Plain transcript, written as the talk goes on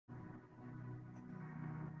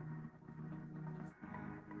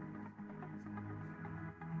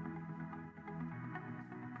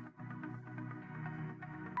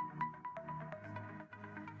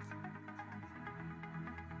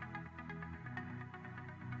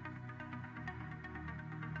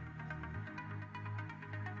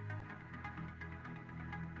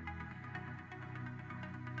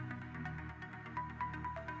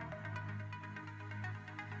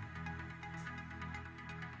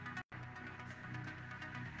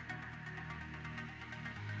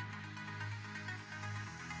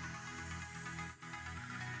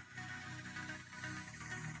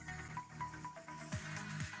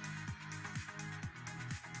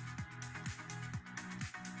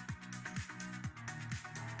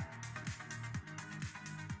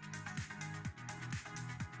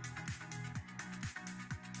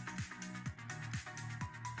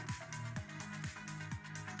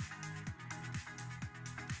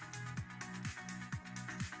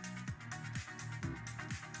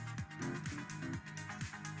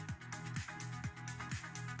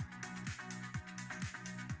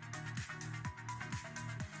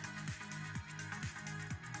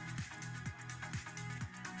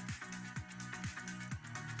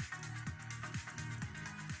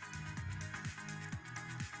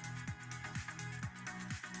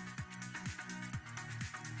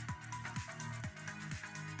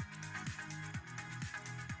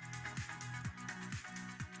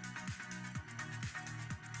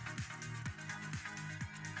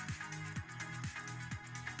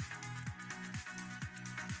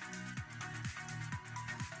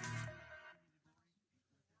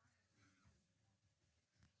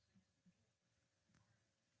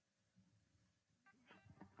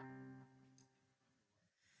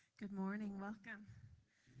Good morning. Welcome.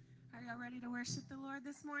 Are y'all ready to worship the Lord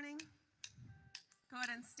this morning? Go ahead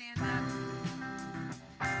and stand up.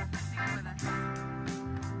 Sing with us.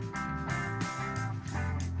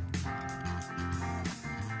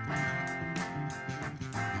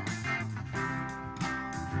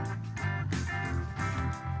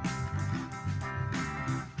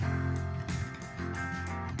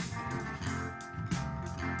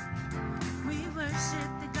 We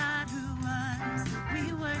worship the God who was.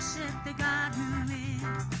 We worship the God who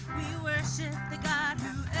is. We worship the God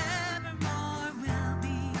who evermore will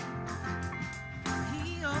be.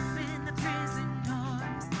 He opened the prison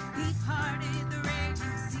doors. He parted the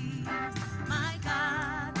raging seas. My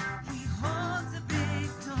God, He holds the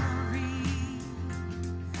victory.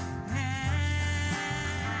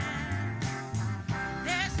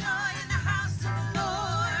 There's joy in the house of the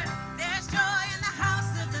Lord. There's joy in the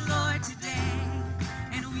house of the Lord today.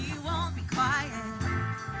 And we won't be quiet.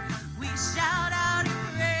 We shout out in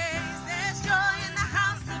praise. There's joy in the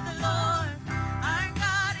house of the Lord. Our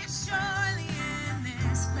God is surely in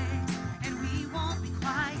this place. And we won't be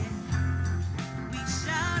quiet. We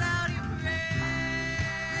shout out in praise.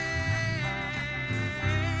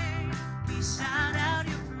 We shout out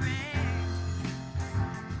in praise.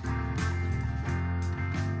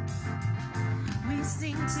 We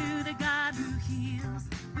sing to the God who heals.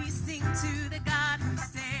 We sing to the God who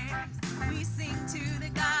saves. We sing to the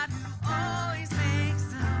God who always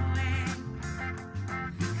makes a way.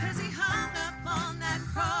 'Cause He hung up on that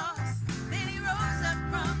cross, then He rose up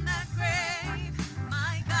from that grave.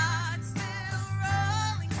 My God, still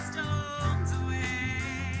rolling stones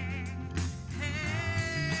away.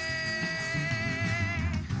 Hey,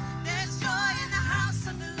 there's joy in the house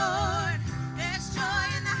of the Lord. There's joy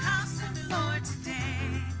in the house of the Lord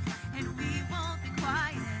today. And we won't be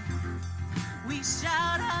quiet. We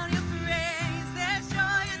shout out your praise. There's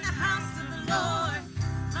joy in the house of the Lord.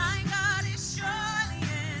 My God is surely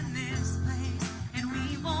in this place. And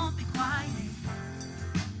we won't be quiet.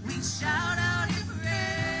 We shout out your praise.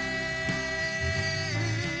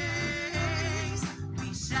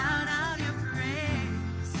 We shout out your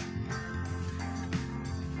praise.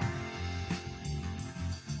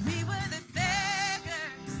 We were the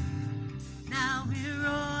beggars. Now we're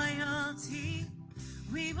royalty.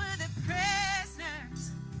 We were the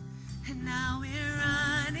prisoners, and now we're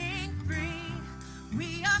running free.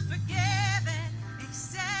 We are forgiven,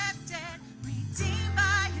 accepted, redeemed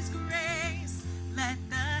by His grace. Let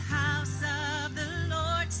the house of the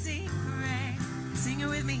Lord sing praise. Sing it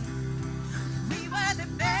with me. We were the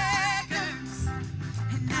beggars,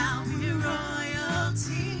 and now we're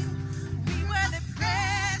royalty. We were the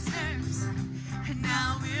prisoners, and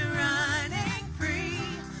now we're running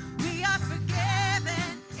free. We are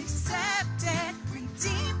forgiven, accepted,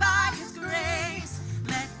 redeemed by His grace.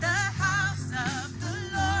 Let the house of the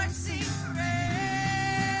Lord sing praise.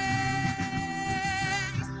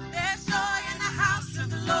 There's joy in the house of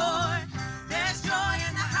the Lord. There's joy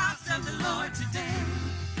in the house of the Lord today.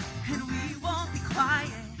 And we won't be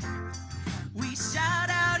quiet. We shout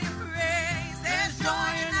out your praise. There's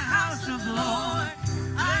joy in the house of the Lord.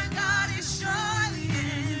 Our God is surely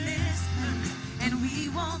in this place. And we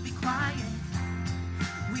won't be quiet.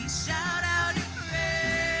 We shout out your praise.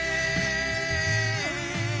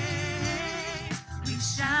 We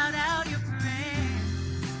shout out your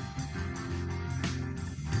praise.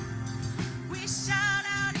 We shout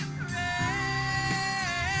out your praise.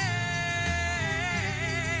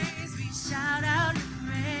 We shout out your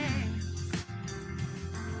praise.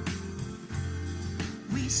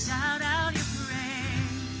 We shout out your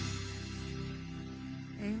praise.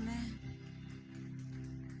 Amen.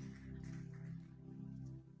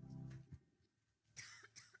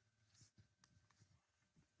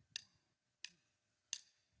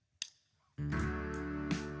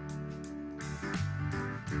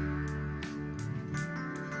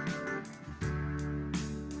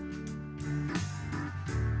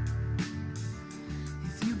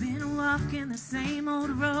 If you've been walking the same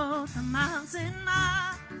old road for miles and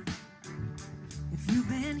miles, if you've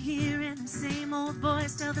been hearing the same old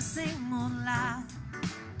voice tell the same old lie,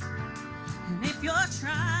 and if you're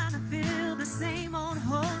trying to fill the same old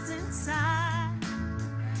holes inside,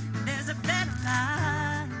 there's a better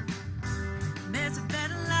life. There's a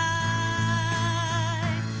better life.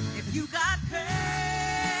 If you got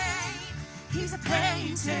pain, He's a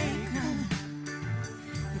pain taker.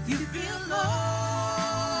 If you feel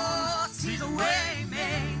lost, He's a way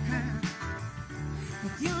maker.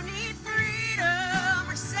 If you need freedom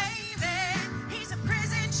or saving, He's a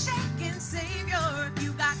prison shaking savior. If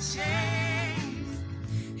you got chains,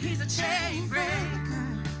 He's a chain breaker.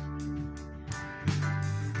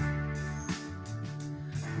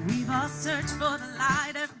 all searched for the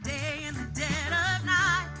light of day in the dead of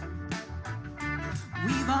night.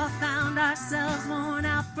 We've all found ourselves worn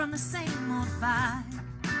out from the same old fight.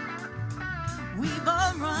 We've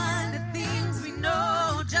all run to things we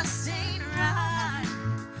know just ain't right.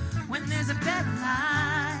 When there's a better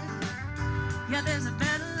life, yeah, there's a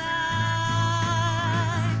better life.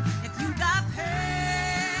 If you got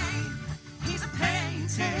pain, he's a pain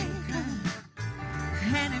taker.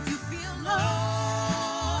 And if you feel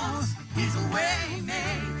lost, he's a way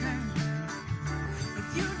maker.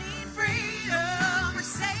 If you need freedom or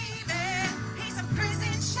saving, he's a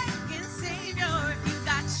prison shaking savior. If you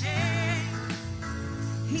got chains,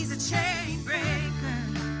 he's a chain breaker.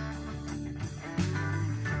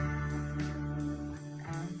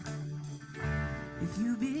 If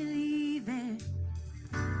you believe it,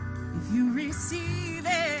 if you receive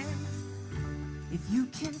it, if you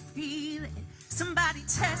can feel it, somebody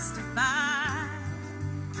testify.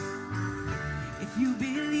 If you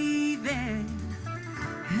believe it,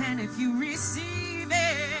 and if you receive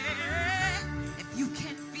it, if you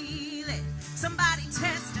can feel it, somebody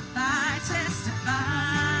testify,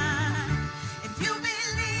 testify. If you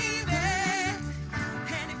believe it,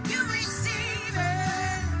 and if you receive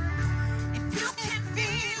it, if you can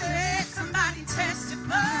feel it, somebody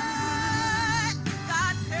testify.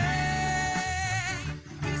 God pain,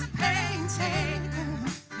 he's a pain taker.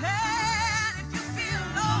 And if you feel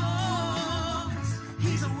lost,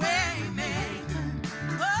 he's a way maker.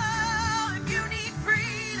 Oh, if you need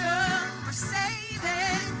freedom or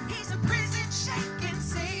saving, he's a prison shaking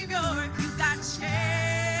savior. If you got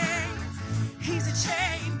chains, he's a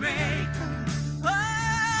chain breaker.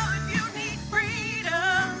 Oh, if you need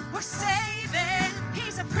freedom or saving,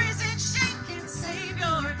 he's a prison shaking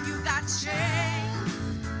savior. If you got chains,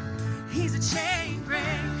 he's a chain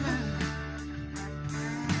breaker.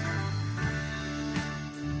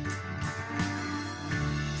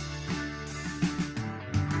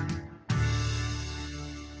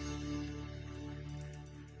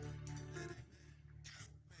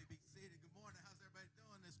 May be seated. Good morning. How's everybody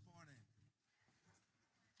doing this morning?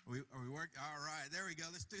 Are we working? All right. There we go.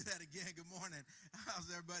 Let's do that again. Good morning. How's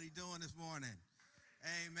everybody doing this morning?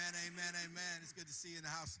 Amen, amen, amen. It's good to see you in the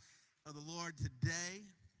house of the Lord today.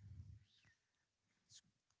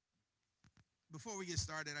 Before we get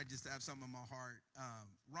started, I just have something in my heart.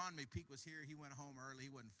 Ron McPeak was here. He went home early.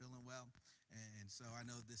 He wasn't feeling well. And so I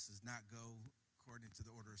know this does not go according to the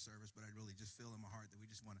order of service, but I really just feel in my heart that we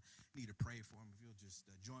just need to pray for him. If you'll just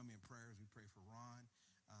join me in prayer as we pray for Ron.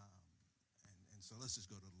 And so let's just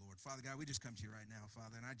go to the Lord. Father God, we just come to you right now,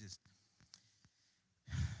 Father, and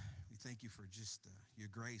we thank you for just your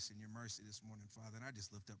grace and your mercy this morning, Father. And I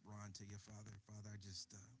just lift up Ron to you, Father. Father,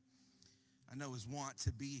 I know his want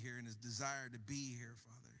to be here and his desire to be here,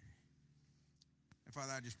 Father. And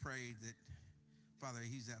Father, I just pray that, Father,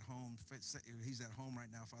 he's at home right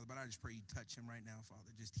now, Father. But I just pray you touch him right now, Father.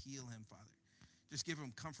 Just heal him, Father. Just give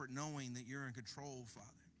him comfort knowing that you're in control,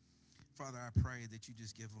 Father. Father, I pray that you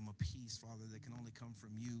just give him a peace, Father, that can only come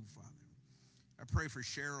from you, Father. I pray for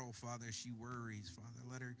Cheryl, Father, as she worries, Father.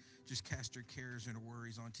 Let her just cast her cares and her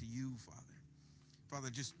worries onto you, Father. Father,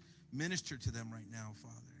 just minister to them right now,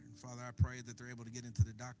 Father. And Father, I pray that they're able to get into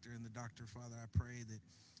the doctor, and the doctor, Father, I pray that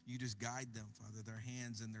you just guide them, Father, their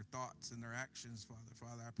hands and their thoughts and their actions, Father.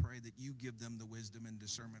 Father, I pray that you give them the wisdom and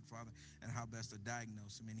discernment, Father, and how best to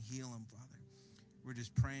diagnose them and heal them, Father. We're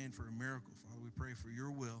just praying for a miracle, Father. We pray for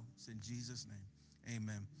your will. It's in Jesus' name.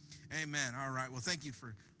 Amen. Amen. All right. Well, thank you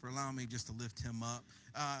for allowing me just to lift him up.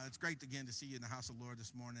 It's great, again, to see you in the house of the Lord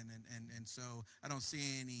this morning. And so I don't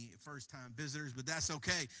see any first-time visitors, but that's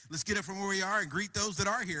okay. Let's get it from where we are and greet those that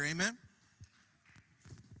are here. Amen.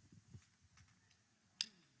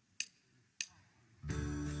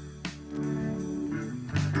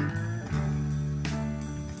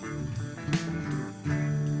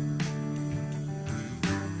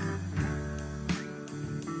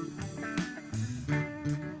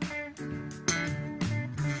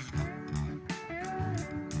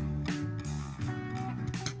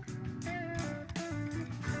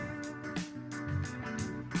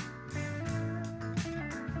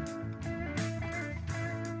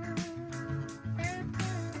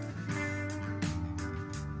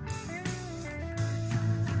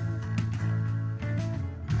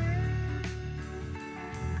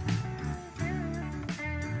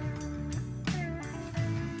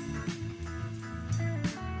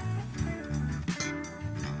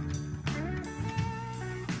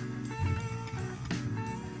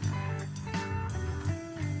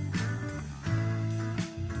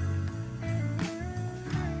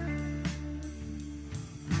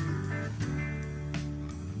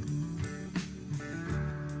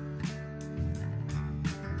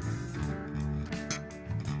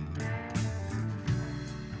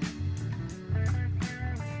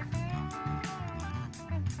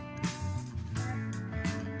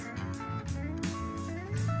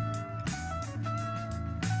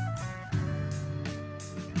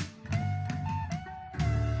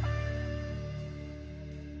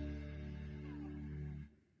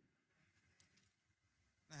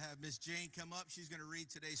 have Miss Jane come up. She's going to read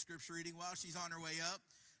today's scripture reading while she's on her way up.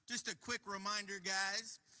 Just a quick reminder,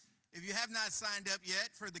 guys, if you have not signed up yet,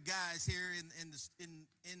 for the guys here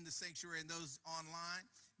in the sanctuary and those online,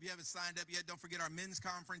 if you haven't signed up yet, don't forget our men's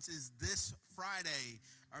conference is this Friday.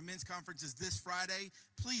 Our men's conference is this Friday.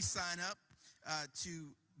 Please sign up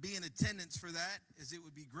to be in attendance for that, as it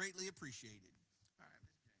would be greatly appreciated. All right,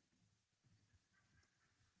 Ms. Jane.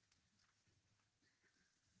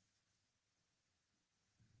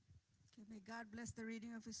 Okay, may God bless the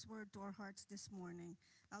reading of His word to our hearts this morning.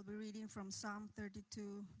 I'll be reading from Psalm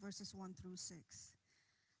 32, verses 1 through 6.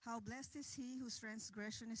 How blessed is he whose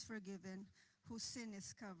transgression is forgiven, whose sin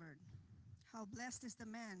is covered. How blessed is the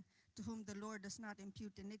man to whom the Lord does not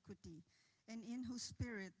impute iniquity, and in whose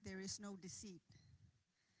spirit there is no deceit.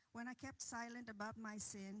 When I kept silent about my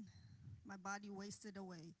sin, my body wasted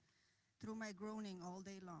away through my groaning all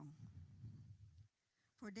day long.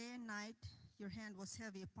 For day and night your hand was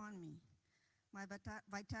heavy upon me. My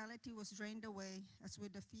vitality was drained away as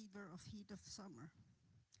with the fever of heat of summer.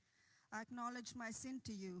 I acknowledged my sin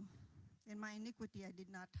to you, and my iniquity I did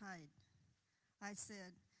not hide. I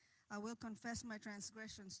said, I will confess my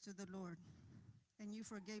transgressions to the Lord, and you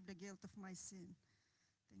forgave the guilt of my sin.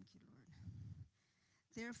 Thank you, Lord.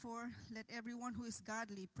 Therefore, let everyone who is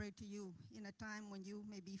godly pray to you in a time when you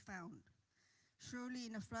may be found. Surely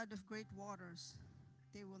in a flood of great waters,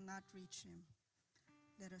 they will not reach him.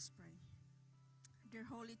 Let us pray. Dear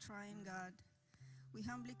Holy Triune God, we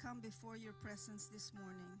humbly come before your presence this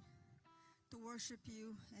morning to worship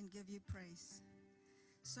you and give you praise.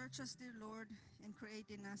 Search us, dear Lord, and create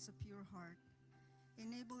in us a pure heart.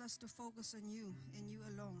 Enable us to focus on you and you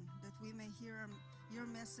alone, that we may hear your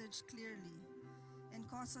message clearly, and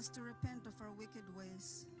cause us to repent of our wicked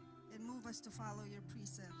ways and move us to follow your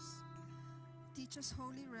precepts. Teach us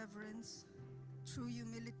holy reverence, true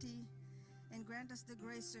humility, and grant us the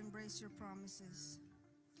grace to embrace your promises.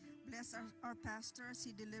 Bless our pastor as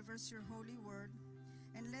he delivers your holy word,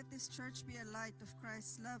 and let this church be a light of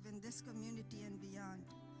Christ's love in this community and beyond.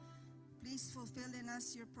 Please fulfill in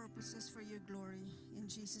us your purposes for your glory. In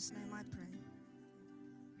Jesus' name I pray.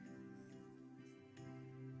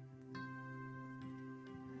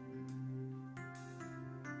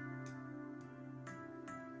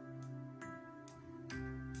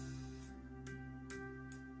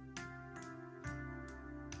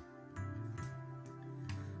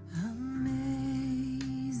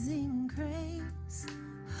 Amazing grace,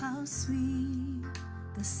 how sweet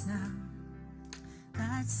the sound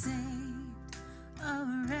that saved a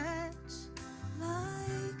wretch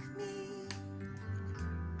like me.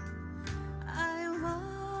 I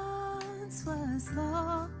once was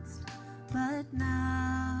lost, but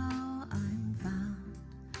now I'm found.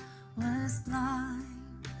 Was blind,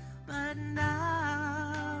 but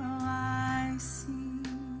now I see.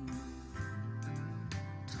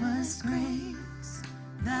 'Twas grace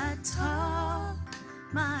that taught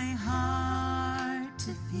my heart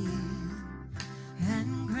to feel,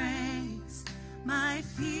 and grace my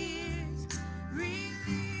fears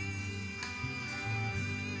relieved.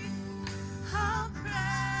 How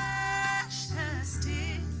precious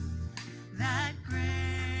did that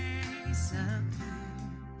grace appear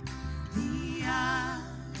the hour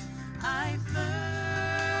I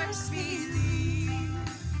first believed.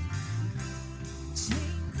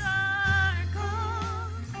 Chains are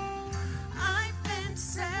gone, I've been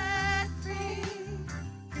set free.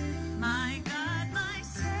 My God, my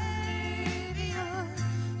Savior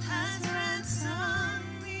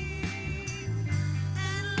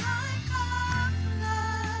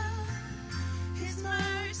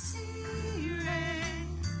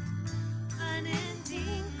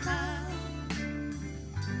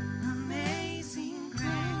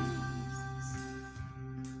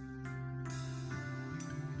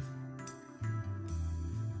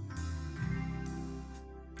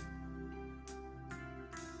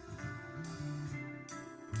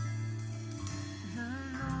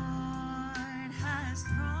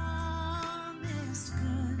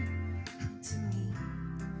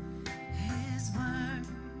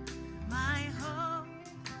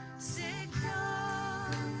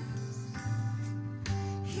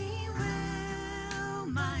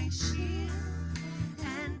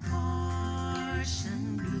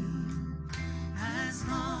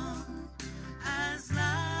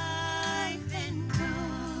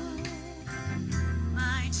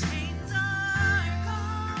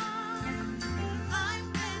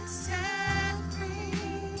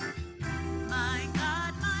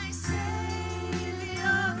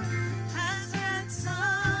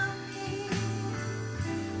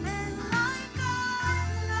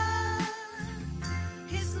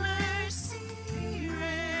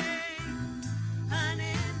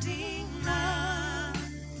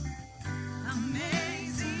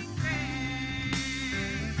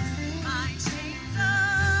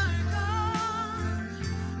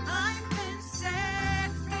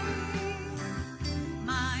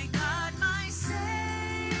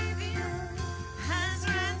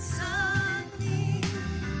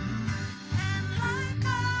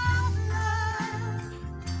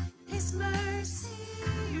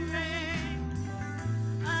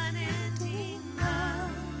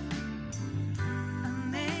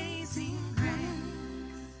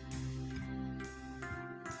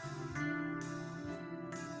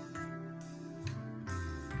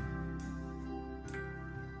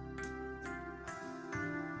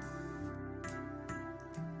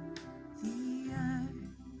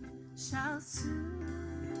shall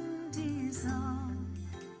soon dissolve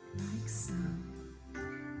like snow.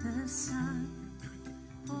 The sun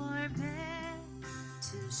forbade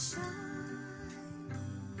to shine,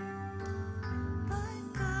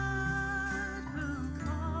 but God will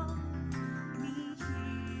call me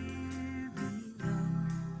here below,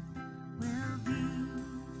 will be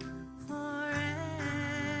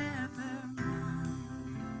forever mine,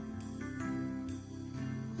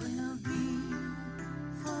 will be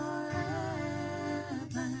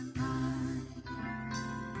forever mine.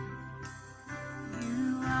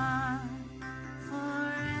 You are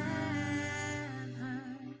forever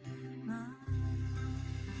mine.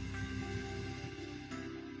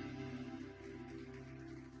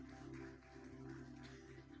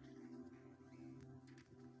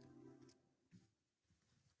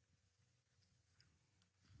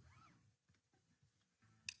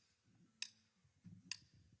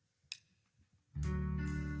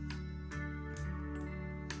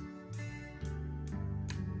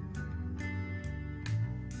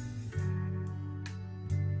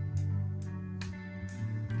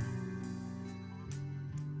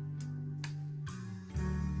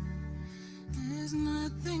 There's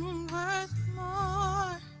nothing worth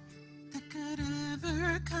more that could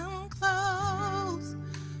ever come close.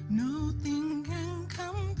 Nothing can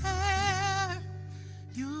compare.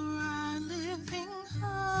 You're our living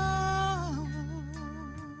hope.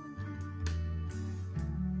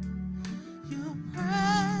 Your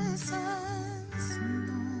presence,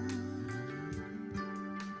 Lord.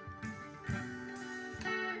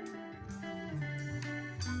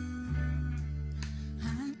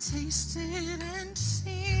 I've tasted and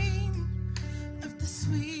seen of the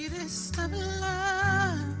sweetest of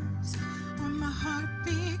loves, when my heart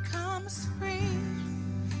becomes free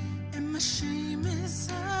and my shame is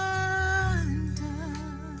undone.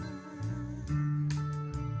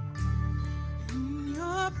 In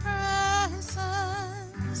your presence,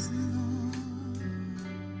 Lord.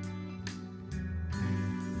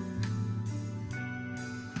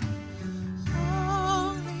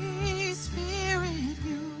 Holy Spirit,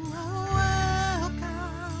 you are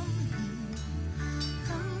welcome here.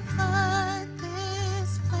 Come flood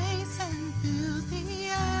this place and fill the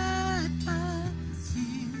atmosphere.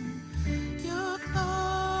 Your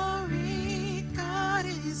glory, God,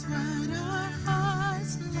 is what our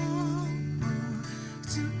hearts long for,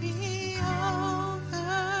 to be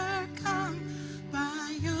overcome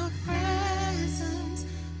by your presence,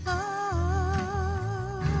 Lord.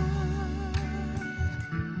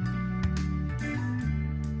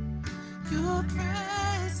 Your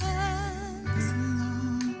presence,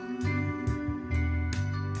 Lord.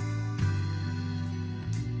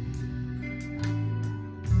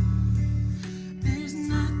 There's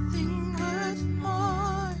nothing worth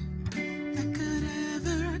more that could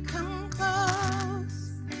ever come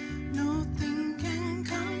close. Nothing can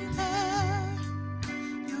compare.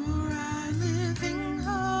 You're our living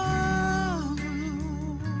hope.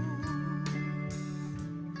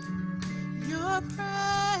 Your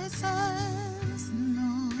presence,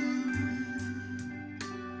 Lord.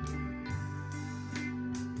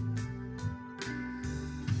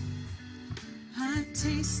 I've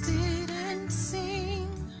tasted and seen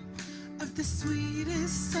of the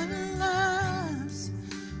sweetest of loves,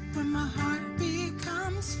 when my heart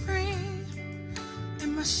becomes free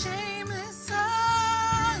and my shame is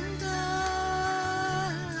undone.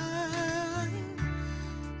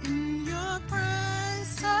 In your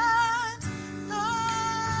presence, Lord.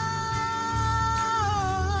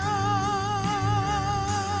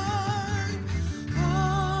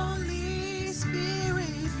 Holy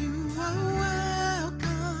Spirit, you are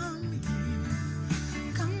welcome here.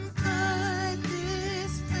 Come flood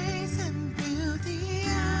this place and fill the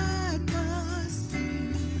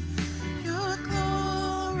atmosphere. Your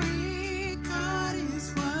glory, God,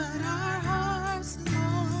 is what our hearts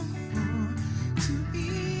long for, to be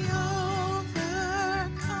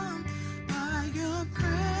overcome by your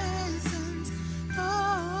presence, Lord.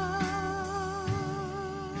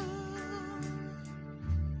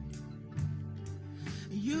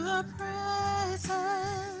 Your presence,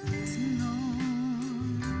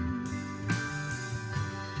 Lord.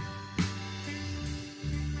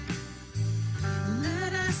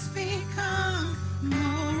 Let us become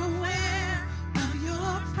more aware of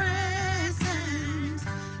your presence.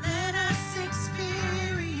 Let us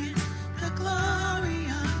experience the glory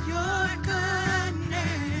of your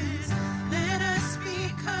goodness. Let us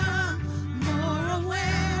become more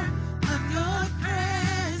aware of your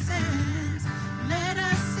presence. Let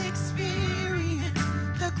us experience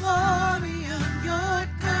the glory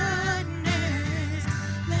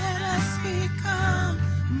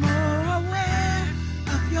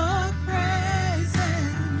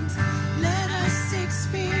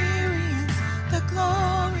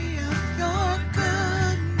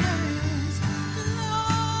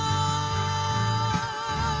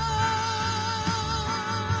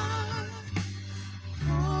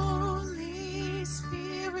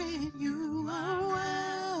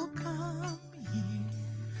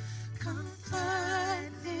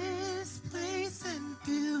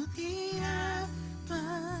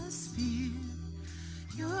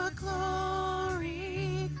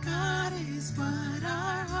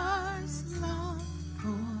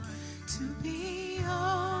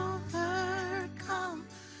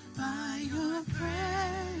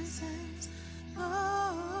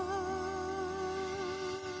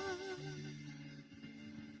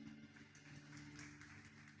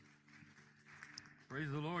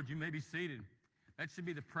Praise the Lord. You may be seated. That should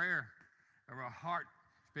be the prayer of our heart,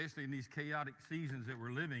 especially in these chaotic seasons that we're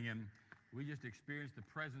living in. We just experience the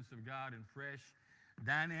presence of God in fresh,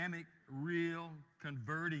 dynamic, real,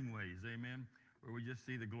 converting ways. Amen. Where we just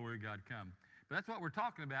see the glory of God come. But that's what we're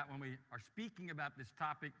talking about when we are speaking about this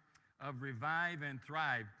topic of revive and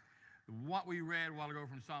thrive. What we read a while ago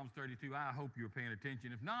from Psalms 32, I hope you were paying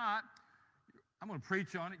attention. If not, I'm going to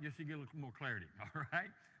preach on it just so you get a little more clarity, all right?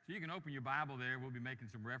 So you can open your Bible there. We'll be making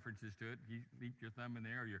some references to it. You keep your thumb in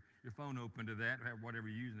there or your phone open to that, whatever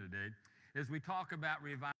you're using today. As we talk about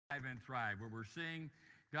revive and thrive, where we're seeing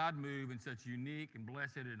God move in such unique and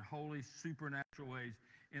blessed and holy supernatural ways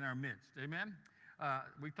in our midst. Amen?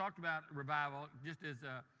 We talked about revival just as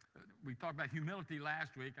we talked about humility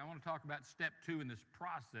last week. I want to talk about step 2 in this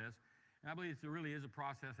process. And I believe it really is a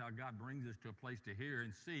process how God brings us to a place to hear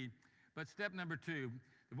and see. But step number 2,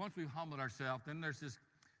 once we've humbled ourselves, then there's this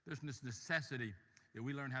necessity that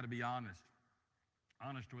we learn how to be honest.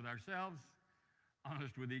 Honest with ourselves,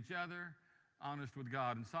 honest with each other, honest with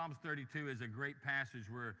God. And Psalms 32 is a great passage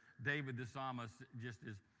where David the psalmist just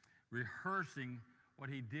is rehearsing what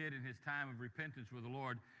he did in his time of repentance with the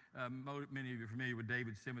Lord. Many of you are familiar with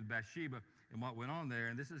David's sin with Bathsheba and what went on there.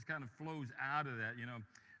 And this is kind of flows out of that.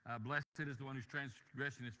 Blessed is the one whose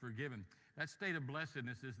transgression is forgiven. That state of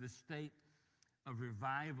blessedness is the state of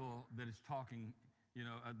revival that is talking,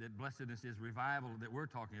 that blessedness is revival that we're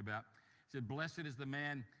talking about. It said, blessed is the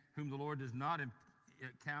man whom the Lord does not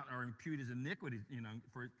count or impute his iniquity,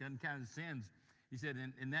 for it doesn't count his sins. He said,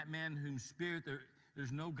 in that man whose spirit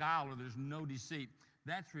there's no guile or there's no deceit.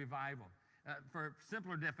 That's revival. For a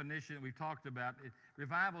simpler definition that we've talked about,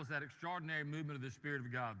 revival is that extraordinary movement of the Spirit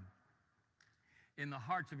of God in the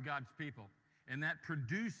hearts of God's people. And that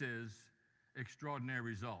produces extraordinary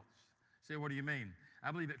results. Say, what do you mean?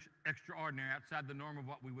 I believe it's extraordinary, outside the norm of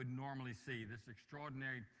what we would normally see. This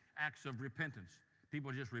extraordinary acts of repentance.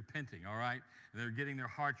 People just repenting, all right? They're getting their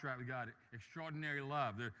hearts right with God. Extraordinary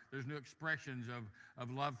love. There's new expressions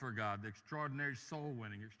of love for God. The extraordinary soul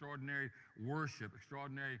winning, extraordinary worship,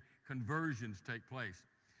 extraordinary conversions take place.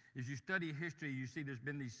 As you study history, you see there's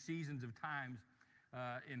been these seasons of times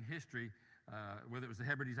in history, whether it was the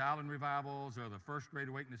Hebrides Island revivals or the First Great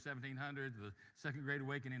Awakening in the 1700s, the Second Great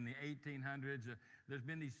Awakening in the 1800s. There's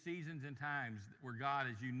been these seasons and times where God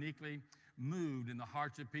has uniquely moved in the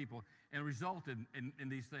hearts of people and resulted in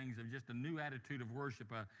these things of just a new attitude of worship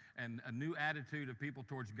and a new attitude of people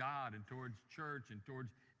towards God and towards church and towards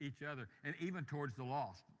each other and even towards the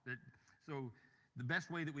lost. So the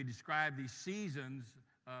best way that we describe these seasons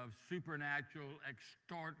of supernatural,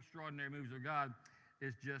 extraordinary moves of God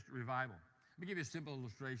is just revival. Let me give you a simple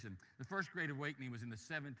illustration. The First Great Awakening was in the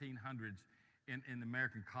 1700s in the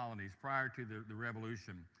American colonies prior to the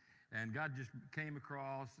Revolution. And God just came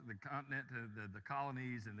across the continent, the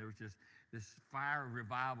colonies, and there was just this fire of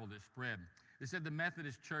revival that spread. They said the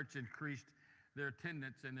Methodist Church increased their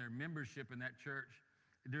attendance and their membership in that church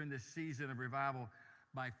during this season of revival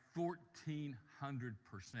by 1,400%.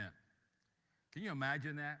 Can you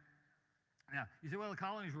imagine that? Now, you say, well, the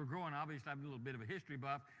colonies were growing. Obviously, I'm a little bit of a history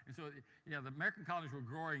buff. And so, the American colonies were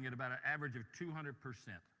growing at about an average of 200%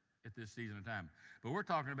 at this season of time. But we're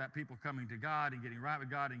talking about people coming to God and getting right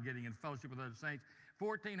with God and getting in fellowship with other saints.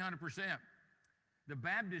 1,400%. The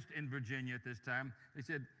Baptists in Virginia at this time, they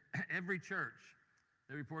said every church,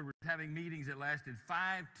 they reported, was having meetings that lasted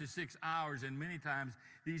 5 to 6 hours, and many times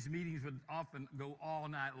these meetings would often go all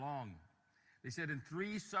night long. They said in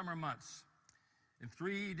 3 summer months, in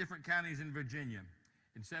 3 different counties in Virginia,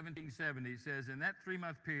 in 1770, it says in that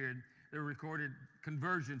 3-month period, the recorded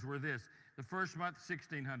conversions were this. The first month,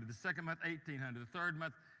 1,600. The second month, 1,800. The third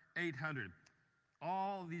month, 800.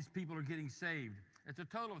 All these people are getting saved. It's a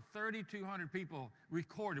total of 3,200 people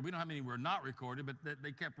recorded. We don't know how many were not recorded, but that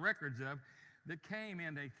they kept records of, that came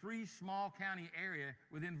in a 3 small county area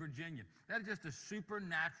within Virginia. That is just a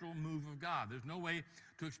supernatural move of God. There's no way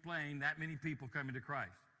to explain that many people coming to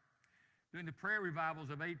Christ. During the prayer revivals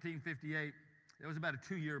of 1858, it was about a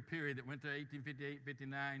 2-year period that went to 1858,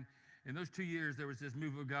 59. In those 2 years, there was this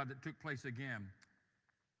move of God that took place again.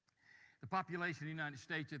 The population of the United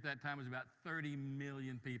States at that time was about 30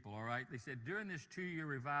 million people, all right? They said during this 2-year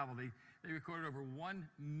revival, they recorded over 1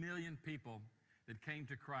 million people that came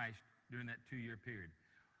to Christ during that 2-year period.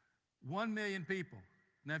 1 million people.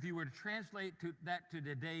 Now, if you were to translate that to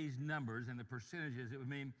today's numbers and the percentages, it would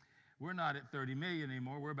mean we're not at 30 million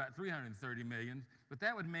anymore. We're about 330 million. But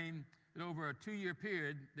that would mean that over a 2-year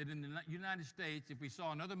period, that in the United States, if we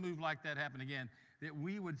saw another move like that happen again, that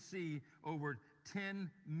we would see over 10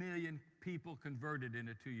 million people converted in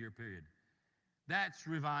a 2-year period. That's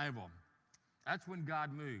revival. That's when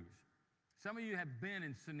God moves. Some of you have been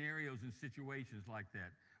in scenarios and situations like that,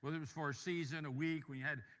 whether it was for a season, a week, when you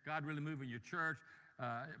had God really move in your church.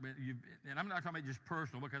 And I'm not talking about just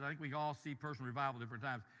personal, because I think we all see personal revival different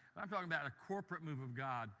times. But I'm talking about a corporate move of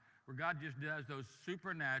God, where God just does those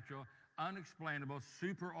supernatural, unexplainable,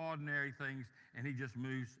 superordinary things, and he just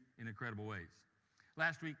moves in incredible ways.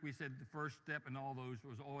 Last week we said the first step in all those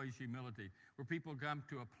was always humility, where people come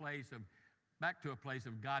to back to a place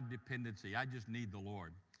of God dependency. I just need the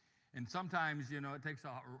Lord. And sometimes, it takes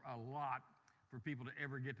a lot for people to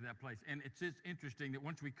ever get to that place. And it's just interesting that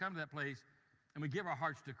once we come to that place and we give our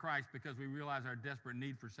hearts to Christ because we realize our desperate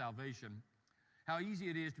need for salvation, how easy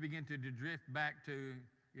it is to begin to drift back to,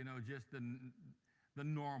 just the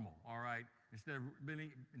normal, all right? Instead of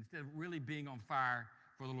really being on fire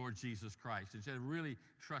for the Lord Jesus Christ, instead of really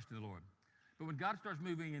trusting the Lord. But when God starts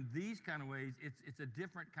moving in these kind of ways, it's a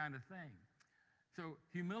different kind of thing. So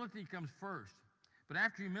humility comes first. But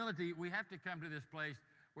after humility, we have to come to this place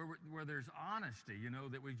where there's honesty,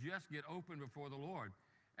 that we just get open before the Lord.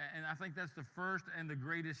 And I think that's the first and the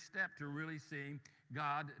greatest step to really seeing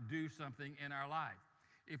God do something in our life.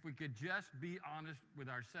 If we could just be honest with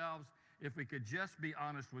ourselves, if we could just be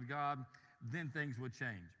honest with God, then things would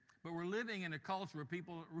change. But we're living in a culture where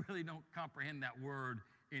people really don't comprehend that word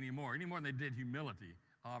any more than they did humility,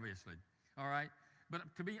 obviously. All right? But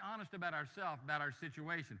to be honest about ourselves, about our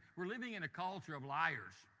situation, we're living in a culture of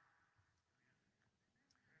liars.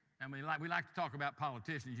 And we like to talk about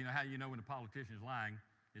politicians. How you know when a politician is lying?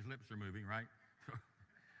 His lips are moving, right?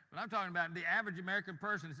 But I'm talking about the average American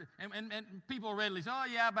person. And people readily say, oh,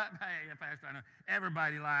 yeah, but hey, Pastor, I know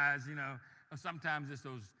everybody lies, Sometimes it's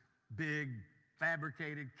those big,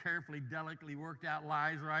 fabricated, carefully, delicately worked out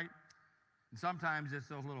lies, right? And sometimes it's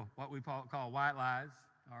those little, what we call white lies,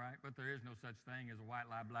 all right? But there is no such thing as a white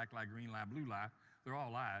lie, black lie, green lie, blue lie. They're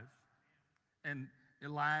all lies. And a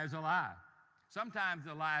lie is a lie. Sometimes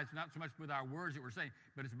the lie is not so much with our words that we're saying,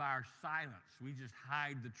 but it's by our silence. We just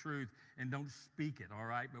hide the truth and don't speak it, all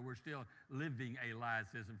right? But we're still living a lie, it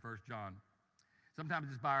says in 1 John. Sometimes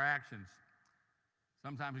it's by our actions.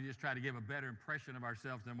 Sometimes we just try to give a better impression of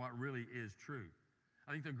ourselves than what really is true.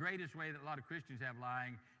 I think the greatest way that a lot of Christians have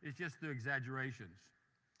lying is just through exaggerations.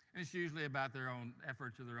 And it's usually about their own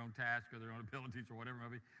efforts or their own task or their own abilities or whatever it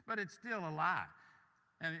may be, but it's still a lie.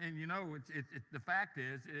 And the fact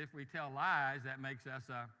is, if we tell lies, that makes us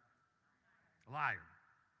a liar.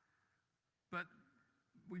 But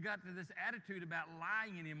we got to this attitude about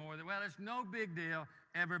lying anymore that, well, it's no big deal,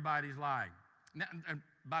 everybody's lying. Now, and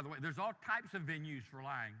by the way, there's all types of venues for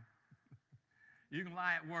lying. You can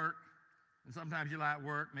lie at work, and sometimes you lie at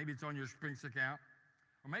work. Maybe it's on your Sprints account.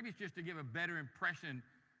 Or maybe it's just to give a better impression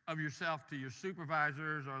of yourself to your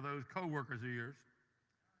supervisors or those coworkers of yours.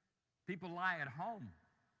 People lie at home.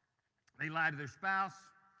 They lie to their spouse.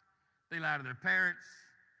 They lie to their parents.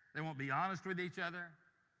 They won't be honest with each other.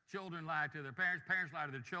 Children lie to their parents. Parents lie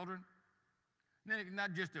to their children. And then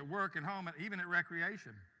not just at work and home, even at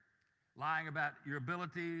recreation. Lying about your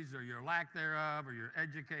abilities or your lack thereof or your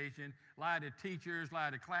education. Lie to teachers,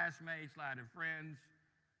 lie to classmates, lie to friends,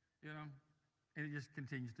 and it just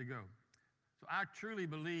continues to go. So I truly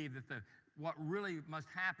believe that what really must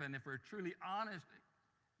happen, if we're truly honest,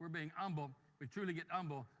 we're being humble, we truly get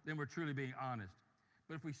humble, then we're truly being honest.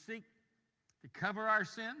 But if we seek to cover our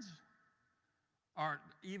sins, or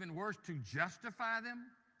even worse, to justify them,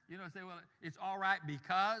 say, well, it's all right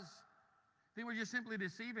because, then we're just simply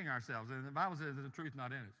deceiving ourselves. And the Bible says there's the truth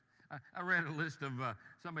not in us. I read a list of,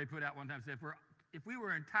 somebody put out one time, said, if we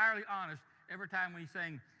were entirely honest, every time we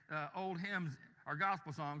sang old hymns or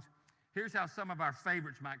gospel songs, here's how some of our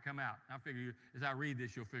favorites might come out. I figure as I read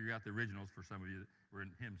this, you'll figure out the originals for some of you that were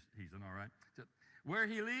in hymn season, all right? So, where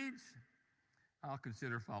he leads, I'll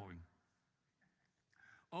consider following.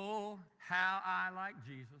 Oh, how I like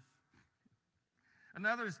Jesus.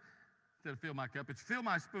 Another's, instead of fill my cup, it's fill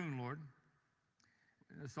my spoon, Lord.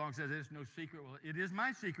 The song says it's no secret. Well, it is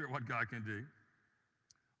my secret what God can do.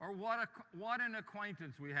 Or what an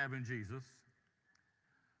acquaintance we have in Jesus.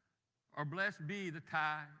 Or blessed be the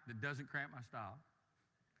tie that doesn't cramp my style.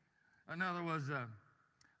 Another was,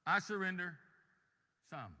 I surrender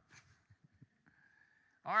some.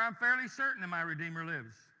 Or I'm fairly certain that my Redeemer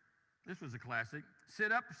lives. This was a classic.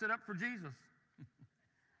 Sit up for Jesus.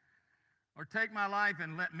 Or take my life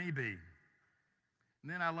and let me be.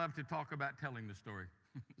 And then I love to talk about telling the story.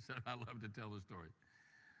 So I love to tell the story.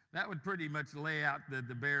 That would pretty much lay out the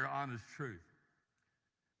bare, honest truth.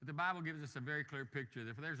 But the Bible gives us a very clear picture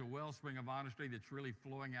that if there's a wellspring of honesty that's really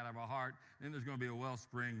flowing out of our heart, then there's going to be a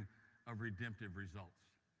wellspring of redemptive results.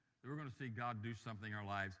 That we're going to see God do something in our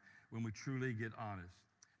lives when we truly get honest.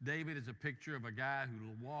 David is a picture of a guy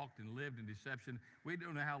who walked and lived in deception. We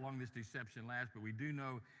don't know how long this deception lasts, but we do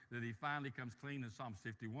know that he finally comes clean in Psalms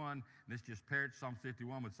 51. And this just pairs Psalms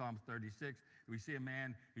 51 with Psalms 36. We see a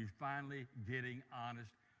man who's finally getting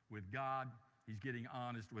honest with God. He's getting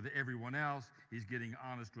honest with everyone else. He's getting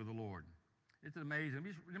honest with the Lord. It's amazing.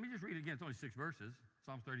 Let me just read it again. It's only 6 verses.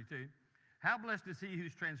 Psalms 32. How blessed is he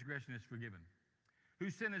whose transgression is forgiven,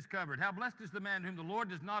 whose sin is covered. How blessed is the man whom the Lord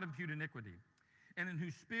does not impute iniquity, and in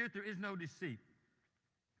whose spirit there is no deceit.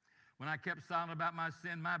 When I kept silent about my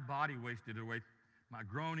sin, my body wasted away, my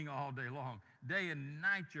groaning all day long. Day and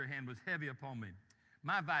night your hand was heavy upon me.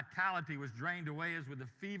 My vitality was drained away as with the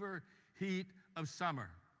fever heat of summer.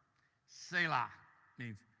 Selah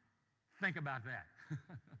means think about that.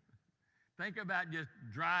 Think about just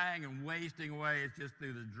drying and wasting away. It's just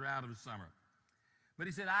through the drought of summer. But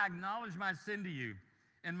he said, I acknowledge my sin to you,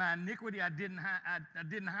 and my iniquity I didn't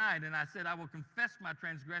hide. And I said, I will confess my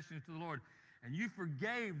transgressions to the Lord. And you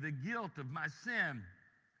forgave the guilt of my sin.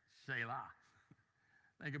 Selah.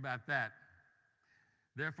 Think about that.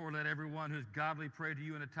 Therefore, let everyone who is godly pray to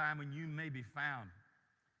you in a time when you may be found.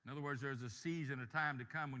 In other words, there's a season, a time to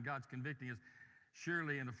come when God's convicting us.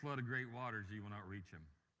 Surely in the flood of great waters you will not reach him.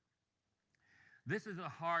 This is the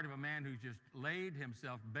heart of a man who's just laid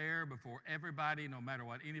himself bare before everybody, no matter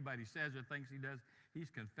what anybody says or thinks he does. He's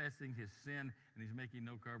confessing his sin, and he's making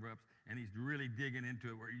no cover-ups, and he's really digging into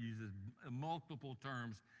it where he uses multiple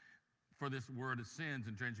terms for this word of sins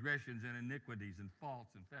and transgressions and iniquities and faults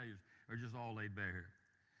and failures are just all laid bare here.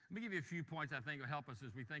 Let me give you a few points I think will help us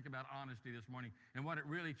as we think about honesty this morning and what it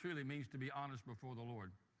really truly means to be honest before the Lord.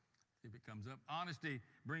 See if it comes up. Honesty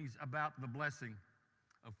brings about the blessing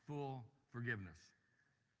of full forgiveness.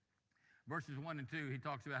 Verses 1 and 2, he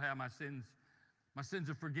talks about how my sins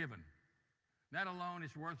are forgiven. That alone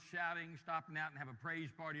is worth shouting, stopping out, and have a praise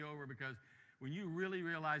party over, because when you really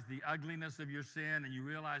realize the ugliness of your sin and you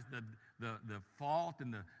realize the fault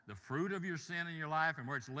and the fruit of your sin in your life and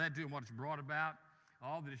where it's led to and what it's brought about,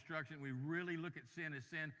 all the destruction, we really look at sin as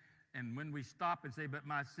sin. And when we stop and say, but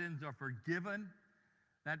my sins are forgiven,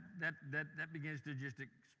 that begins to just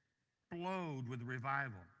explode with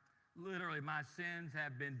revival. Literally, my sins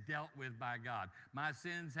have been dealt with by God. My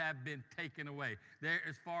sins have been taken away. There,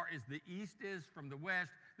 as far as the east is from the west,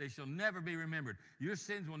 they shall never be remembered. Your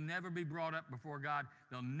sins will never be brought up before God.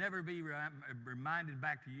 They'll never be reminded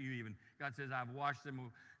back to you even. God says, I've washed them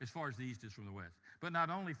as far as the east is from the west. But not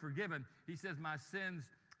only forgiven, he says, my sins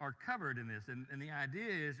are covered in this. And the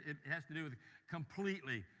idea is it has to do with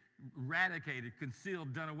completely eradicated,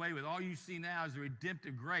 concealed, done away with. All you see now is the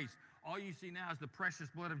redemptive grace. All you see now is the precious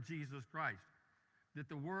blood of Jesus Christ. That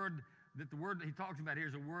the word that he talks about here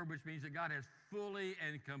is a word which means that God has fully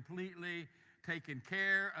and completely taken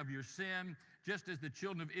care of your sin, just as the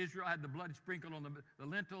children of Israel had the blood sprinkled on the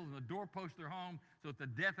lintels and the doorposts of their home so that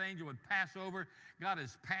the death angel would pass over. God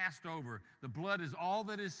has passed over. The blood is all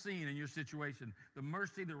that is seen in your situation. The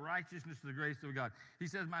mercy, the righteousness, the grace of God. He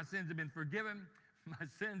says, my sins have been forgiven, my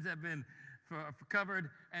sins have been covered,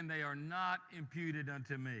 and they are not imputed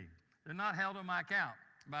unto me. They're not held on my account.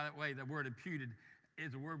 By the way, the word imputed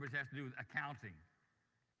is a word which has to do with accounting.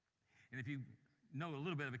 And if you know a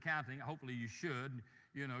little bit of accounting, hopefully you should.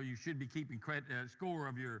 You know, you should be keeping score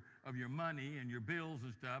of your money and your bills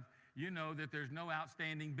and stuff. You know that there's no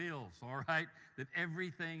outstanding bills, all right? That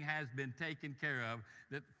everything has been taken care of,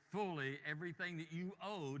 that fully everything that you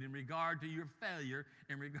owed in regard to your failure,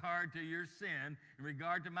 in regard to your sin, in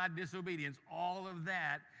regard to my disobedience, all of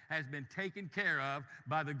that has been taken care of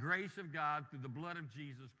by the grace of God through the blood of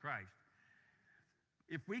Jesus Christ.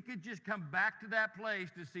 If we could just come back to that place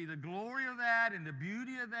to see the glory of that and the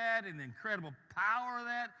beauty of that and the incredible power of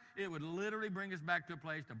that, it would literally bring us back to a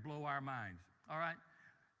place to blow our minds, all right?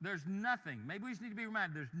 There's nothing, maybe we just need to be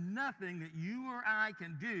reminded, there's nothing that you or I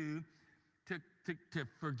can do to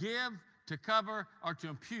forgive, to cover, or to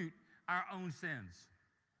impute our own sins.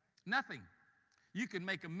 Nothing. You can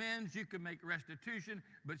make amends, you can make restitution,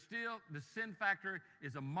 but still the sin factor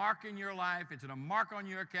is a mark in your life, it's a mark on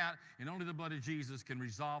your account, and only the blood of Jesus can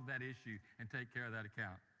resolve that issue and take care of that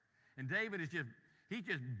account. And David is he's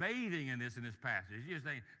just bathing in this passage. He's just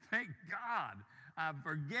saying, thank God, I'm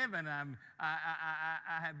forgiven, I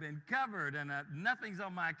have been covered, and nothing's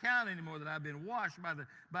on my account anymore, that I've been washed by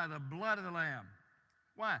the blood of the Lamb.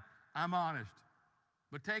 Why? I'm honest.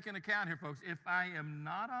 But take into account here, folks, if I am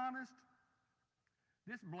not honest,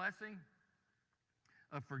 this blessing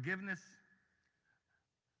of forgiveness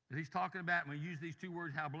that he's talking about, when we use these two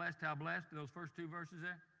words, how blessed, those first two verses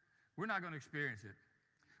there, we're not going to experience it.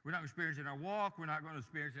 We're not going to experience it in our walk. We're not going to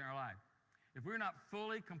experience it in our life. If we're not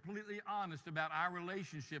fully, completely honest about our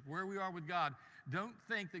relationship, where we are with God, don't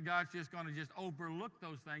think that God's just going to just overlook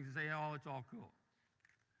those things and say, oh, it's all cool.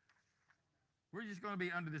 We're just going to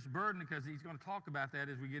be under this burden because he's going to talk about that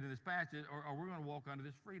as we get in this passage, or we're going to walk under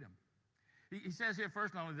this freedom. He says here,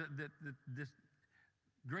 first, not only that this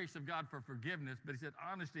grace of God for forgiveness, but he said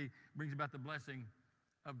honesty brings about the blessing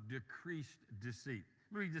of decreased deceit.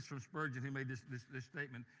 Let me read this from Spurgeon, who made this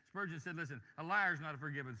statement. Spurgeon said, listen, a liar is not a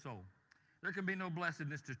forgiven soul. There can be no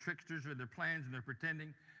blessedness to tricksters with their plans and their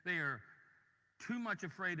pretending. They are too much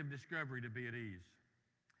afraid of discovery to be at ease.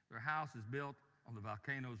 Their house is built on the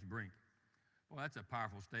volcano's brink. Well, that's a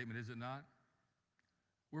powerful statement, is it not?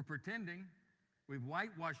 We're pretending. We've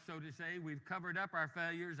whitewashed, so to say. We've covered up our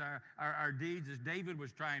failures, our deeds, as David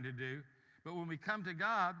was trying to do. But when we come to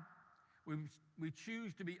God, we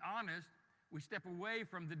choose to be honest. We step away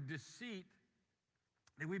from the deceit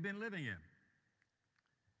that we've been living in.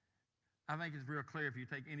 I think it's real clear if you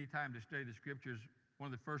take any time to study the Scriptures, one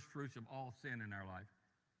of the first fruits of all sin in our life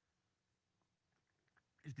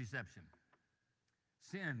is deception.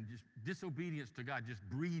 Sin, just disobedience to God, just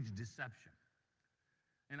breeds deception.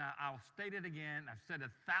 And I'll state it again. I've said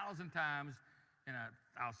it 1,000 times, and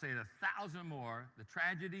I'll say it 1,000 more. The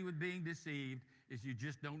tragedy with being deceived is you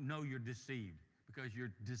just don't know you're deceived because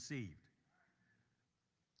you're deceived.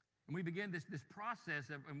 And we begin this process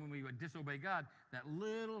of, and when we disobey God, that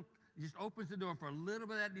little just opens the door for a little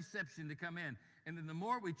bit of that deception to come in. And then the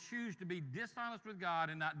more we choose to be dishonest with God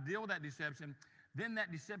and not deal with that deception, then that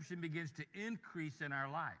deception begins to increase in our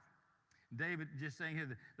life. David just saying here,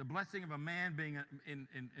 the blessing of a man being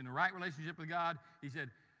in a right relationship with God, he said,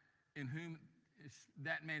 in whom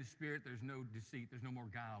that man's spirit, there's no deceit, there's no more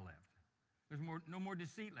guile left. There's no more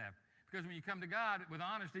deceit left. Because when you come to God with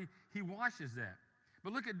honesty, he washes that.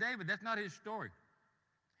 But look at David, that's not his story.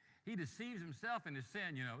 He deceives himself in his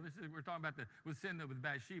sin, you know. We're talking about with sin with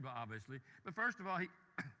Bathsheba, obviously. But first of all,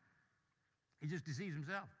 he just deceives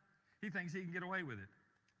himself. He thinks he can get away with it.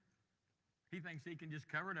 He thinks he can just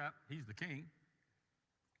cover it up. He's the king.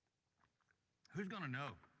 Who's going to know?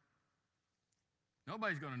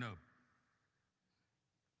 Nobody's going to know.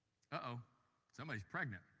 Uh-oh, somebody's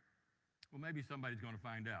pregnant. Well, maybe somebody's going to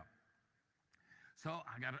find out. So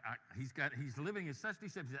he's living in such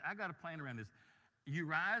deception. I got a plan around this.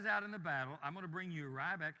 Uriah's out in the battle. I'm going to bring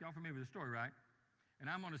Uriah back. Y'all familiar with the story, right? And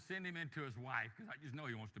I'm going to send him into his wife because I just know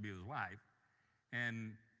he wants to be with his wife.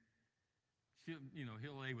 And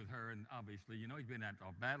he'll lay with her, and obviously, he's been out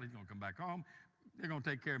off battle. He's going to come back home. They're going to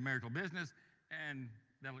take care of marital business, and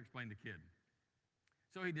that'll explain the kid.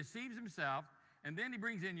 So he deceives himself, and then he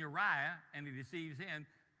brings in Uriah, and he deceives him.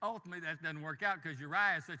 Ultimately, that doesn't work out because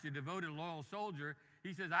Uriah is such a devoted, loyal soldier.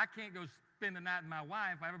 He says, I can't go spend the night with my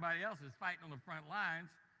wife. Everybody else is fighting on the front lines,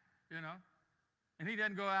 And he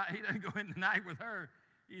doesn't go out. He doesn't go in the night with her.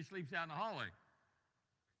 He sleeps out in the hallway.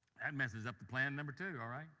 That messes up the plan number 2, all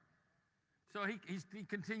right? So he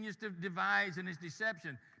continues to devise in his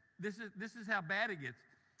deception. This is how bad it gets.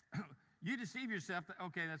 You deceive yourself.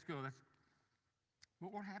 Okay, that's cool.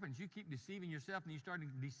 But what happens? You keep deceiving yourself, and you start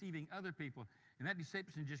deceiving other people. And that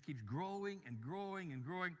deception just keeps growing and growing and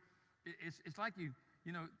growing. It's like you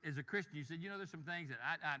as a Christian, you said, there's some things that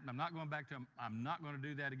I'm not going back to them. I'm not going to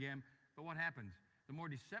do that again. But what happens? The more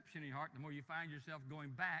deception in your heart, the more you find yourself going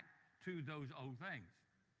back to those old things.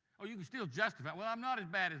 Oh, you can still justify. Well, I'm not as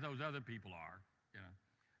bad as those other people are.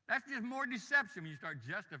 That's just more deception when you start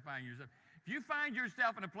justifying yourself. If you find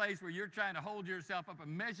yourself in a place where you're trying to hold yourself up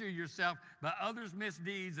and measure yourself by others'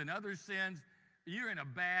 misdeeds and others' sins, you're in a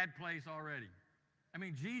bad place already. I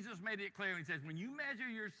mean, Jesus made it clear when he says, when you measure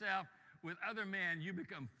yourself with other men, you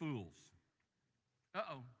become fools.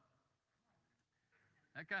 Uh-oh.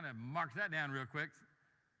 That kind of marks that down real quick.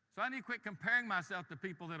 So I need to quit comparing myself to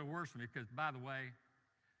people that are worse than me because, by the way,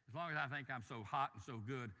 as long as I think I'm so hot and so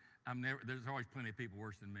good, there's always plenty of people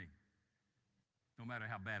worse than me, no matter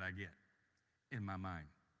how bad I get in my mind.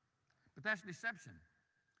 But that's deception.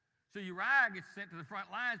 So Uriah gets sent to the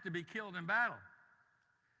front lines to be killed in battle.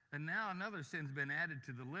 And now another sin's been added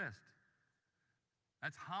to the list.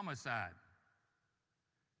 That's homicide.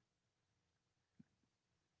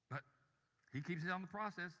 But he keeps it on the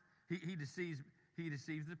process. He deceives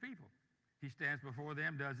the people. He stands before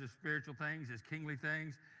them, does his spiritual things, his kingly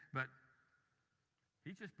things, but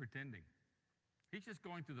he's just pretending. He's just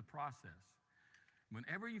going through the process.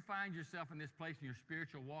 Whenever you find yourself in this place in your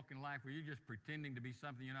spiritual walk in life where you're just pretending to be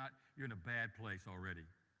something you're not, you're in a bad place already.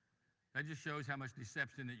 That just shows how much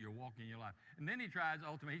deception that you're walking in your life. And then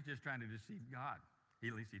ultimately, he's just trying to deceive God.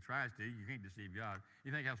 At least he tries to. You can't deceive God.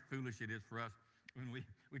 You think how foolish it is for us when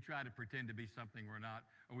we try to pretend to be something we're not,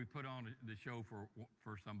 or we put on the show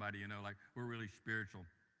for somebody, like we're really spiritual.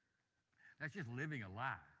 That's just living a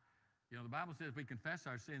lie. The Bible says if we confess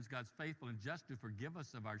our sins, God's faithful and just to forgive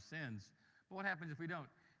us of our sins. But what happens if we don't?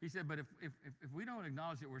 He said, but if we don't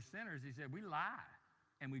acknowledge that we're sinners, he said, we lie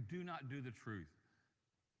and we do not do the truth.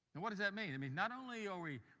 Now, what does that mean? It means not only are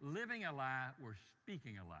we living a lie, we're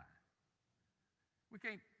speaking a lie.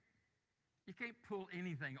 You can't pull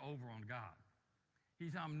anything over on God.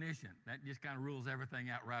 He's omniscient. That just kind of rules everything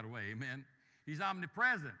out right away. Amen. He's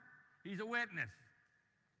omnipresent. He's a witness.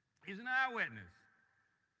 He's an eyewitness.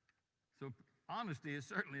 So honesty is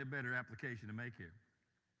certainly a better application to make here.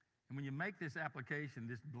 And when you make this application,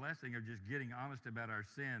 this blessing of just getting honest about our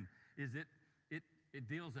sin, it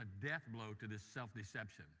deals a death blow to this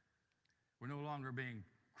self-deception. We're no longer being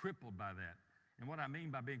crippled by that. And what I mean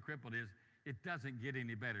by being crippled is it doesn't get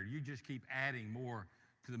any better. You just keep adding more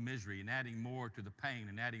to the misery and adding more to the pain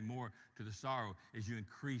and adding more to the sorrow as you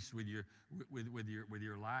increase with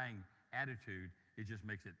your lying attitude. It just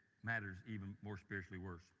makes it matters even more spiritually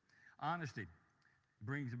worse. Honesty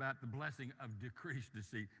brings about the blessing of decreased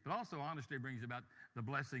deceit, but also honesty brings about the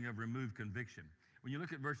blessing of removed conviction. When you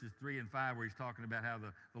look at verses 3 and 5 where he's talking about how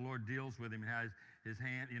the Lord deals with him and how his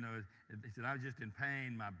hand, he said, I was just in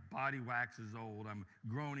pain. My body waxes old. I'm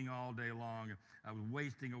groaning all day long. I was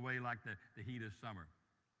wasting away like the heat of summer.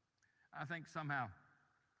 I think somehow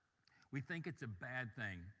we think it's a bad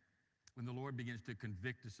thing when the Lord begins to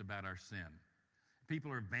convict us about our sin.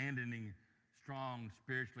 People are abandoning strong,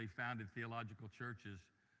 spiritually founded theological churches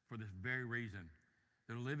for this very reason.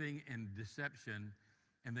 They're living in deception,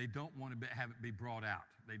 and they don't want to have it be brought out.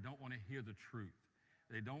 They don't want to hear the truth.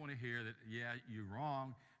 They don't want to hear that, yeah, you're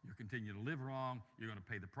wrong, you continue to live wrong, you're going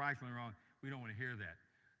to pay the price when you're wrong. We don't want to hear that.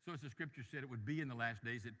 So as the scripture said, it would be in the last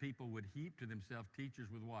days that people would heap to themselves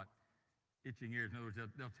teachers with what? Itching ears. In other words,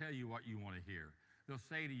 they'll tell you what you want to hear. They'll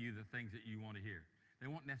say to you the things that you want to hear. They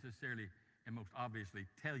won't necessarily, and most obviously,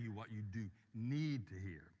 tell you what you do need to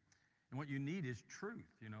hear. And what you need is truth.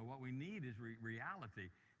 What we need is reality.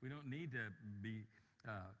 We don't need to be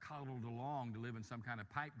coddled along to live in some kind of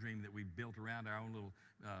pipe dream that we've built around our own little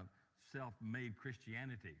self-made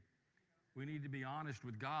Christianity. We need to be honest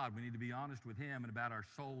with God. We need to be honest with Him and about our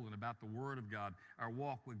soul and about the Word of God, our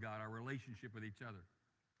walk with God, our relationship with each other.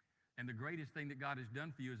 And the greatest thing that God has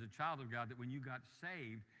done for you as a child of God, that when you got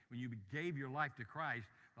saved, when you gave your life to Christ,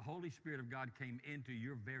 the Holy Spirit of God came into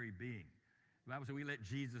your very being. The Bible says we let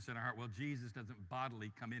Jesus in our heart. Well, Jesus doesn't bodily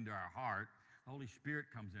come into our heart. The Holy Spirit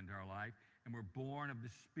comes into our life, and we're born of the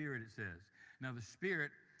Spirit, it says. Now, the Spirit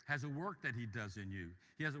has a work that He does in you.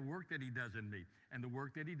 He has a work that He does in me. And the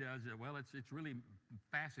work that He does, well, it's really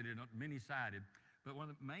faceted, many-sided. But one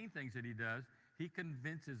of the main things that He does, He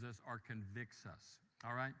convinces us or convicts us,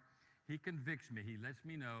 all right? He convicts me. He lets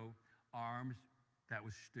me know, arms, that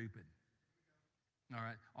was stupid. All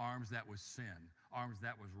right? Arms, that was sin. Arms,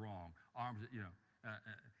 that was wrong. Arms,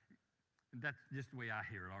 that's just the way I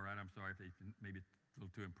hear it, all right? I'm sorry if maybe it's a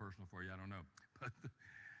little too impersonal for you. I don't know.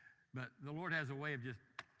 But the Lord has a way of just,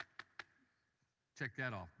 check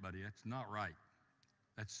that off, buddy. That's not right.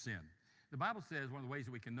 That's sin. The Bible says one of the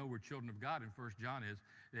ways that we can know we're children of God in 1 John is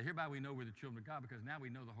that hereby we know we're the children of God because now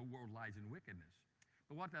we know the whole world lies in wickedness.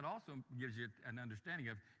 But what that also gives you an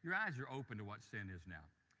understanding of, your eyes are open to what sin is now.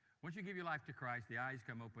 Once you give your life to Christ, the eyes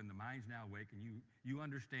come open, the mind's now awake, and you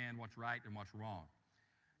understand what's right and what's wrong.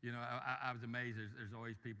 I was amazed. There's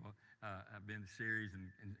always people, I've been in series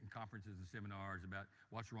and conferences and seminars about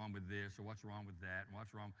what's wrong with this or what's wrong with that, and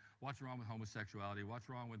what's wrong with homosexuality,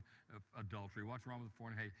 what's wrong with adultery, what's wrong with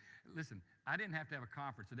fornication. Listen, I didn't have to have a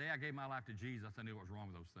conference. The day I gave my life to Jesus, I knew what was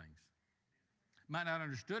wrong with those things. Might not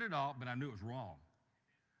have understood it all, but I knew it was wrong.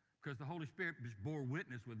 Because the Holy Spirit just bore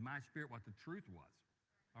witness with my spirit what the truth was.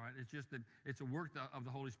 All right? It's just that it's a work of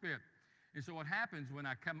the Holy Spirit. And so what happens when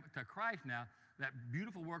I come to Christ now, that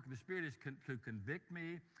beautiful work of the Spirit is to convict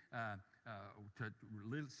me,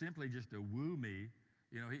 simply just to woo me.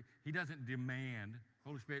 He doesn't demand.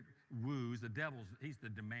 Holy Spirit woos. The devil's, he's the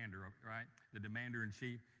demander, right? The demander in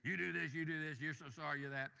chief. You do this, you're so sorry,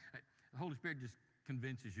 you're that. The Holy Spirit just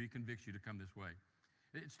convinces you, He convicts you to come this way.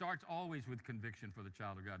 It starts always with conviction for the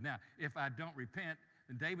child of God. Now, if I don't repent,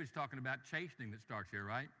 then David's talking about chastening that starts here,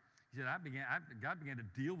 right? He said, God began to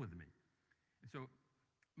deal with me. And so,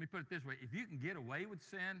 let me put it this way. If you can get away with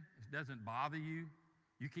sin, it doesn't bother you,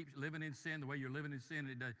 you keep living in sin the way you're living in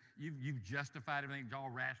sin, you've justified everything, it's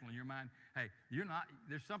all rational in your mind. Hey,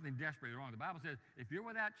 there's something desperately wrong. The Bible says, if you're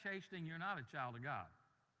without chastening, you're not a child of God.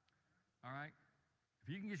 All right? If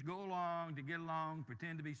you can just go along to get along,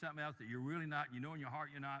 pretend to be something else that you're really not, in your heart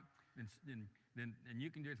you're not, then then you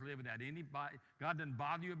can just live without anybody. God doesn't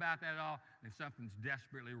bother you about that at all, then something's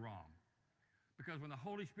desperately wrong. Because when the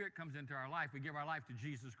Holy Spirit comes into our life, we give our life to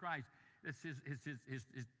Jesus Christ. It's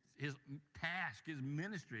his task, his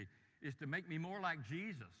ministry, is to make me more like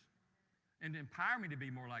Jesus and to empower me to be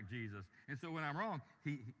more like Jesus. And so when I'm wrong,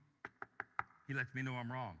 he lets me know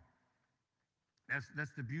I'm wrong.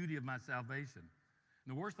 That's the beauty of my salvation.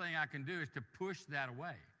 And the worst thing I can do is to push that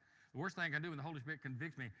away. The worst thing I can do when the Holy Spirit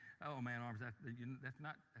convicts me, oh man, Arms, that's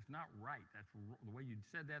not right. That's the way you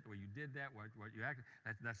said that, the way you did that, what you acted.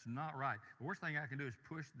 That's not right. The worst thing I can do is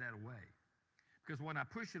push that away. Because when I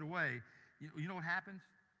push it away, you know what happens?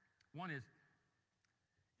 One is,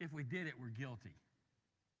 if we did it, we're guilty.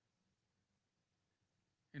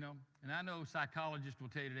 You know, and I know psychologists will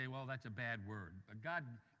tell you today, well, that's a bad word. But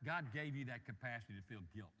God gave you that capacity to feel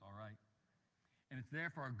guilt, all right? And it's there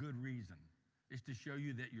for a good reason. It's to show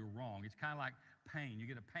you that you're wrong. It's kind of like pain. You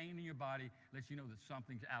get a pain in your body, lets you know that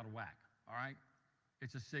something's out of whack, all right?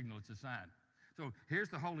 It's a signal, it's a sign. So here's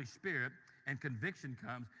the Holy Spirit, and conviction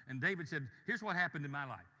comes. And David said, here's what happened in my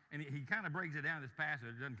life. And he kind of breaks it down in this passage.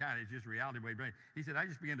 It doesn't kind of, it's just reality way he brings it. He said, I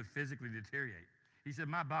just began to physically deteriorate. He said,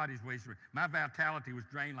 my body's wasted. My vitality was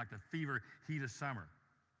drained like the fever heat of summer.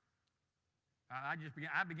 I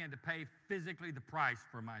began to pay physically the price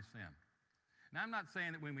for my sin. Now, I'm not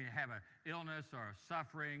saying that when we have an illness or a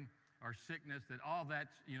suffering or sickness that all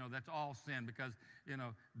that's, that's all sin, because,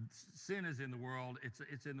 sin is in the world.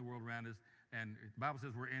 It's in the world around us. And the Bible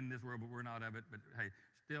says we're in this world, but we're not of it. But, hey,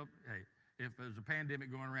 if there's a pandemic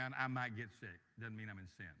going around, I might get sick. Doesn't mean I'm in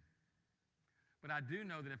sin. But I do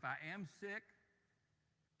know that if I am sick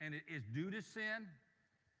and it is due to sin,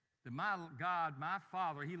 that my God, my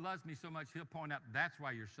Father, he loves me so much, he'll point out, that's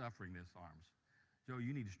why you're suffering this, Arms. Joe,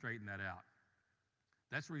 you need to straighten that out.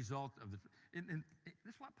 That's a result of and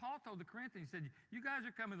that's what Paul told the Corinthians. He said, you guys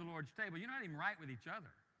are coming to the Lord's table. You're not even right with each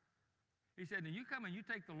other. He said, and you come and you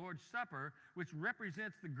take the Lord's Supper, which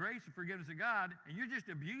represents the grace and forgiveness of God, and you're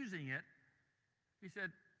just abusing it. He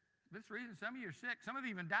said, this reason some of you are sick. Some of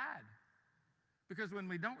you even died. Because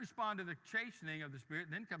when we don't respond to the chastening of the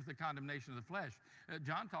Spirit, then comes the condemnation of the flesh.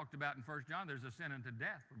 John talked about in 1 John, there's a sin unto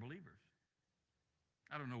death for believers.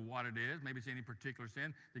 I don't know what it is. Maybe it's any particular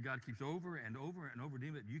sin that God keeps over and over and over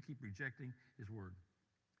dealing with. You keep rejecting his word.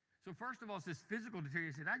 So first of all, it's this physical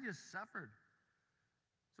deterioration. I just suffered.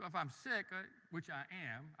 So if I'm sick, which I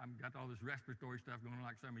am, I've got all this respiratory stuff going on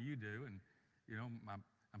like some of you do, and,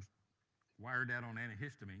 I'm wired out on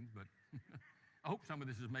antihistamines, but I hope some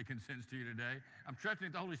of this is making sense to you today. I'm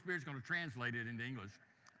trusting that the Holy Spirit's going to translate it into English.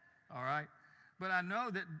 All right? But I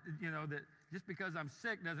know that, that just because I'm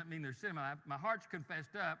sick doesn't mean there's sin in my life. My heart's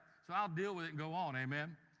confessed up, so I'll deal with it and go on,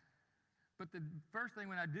 amen? But the first thing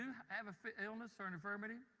when I do have an illness or an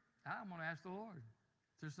infirmity, I'm going to ask the Lord. If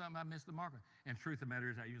there's something I missed the mark on. And truth of the matter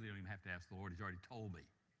is, I usually don't even have to ask the Lord. He's already told me.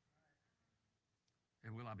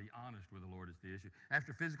 And will I be honest with the Lord is the issue.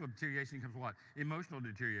 After physical deterioration comes what? Emotional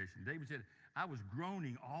deterioration. David said, I was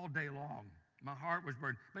groaning all day long. My heart was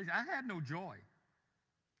burdened. But I had no joy.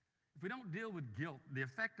 If we don't deal with guilt, the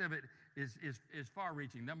effect of it is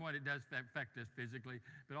far-reaching. Number one, it does affect us physically,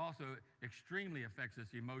 but also extremely affects us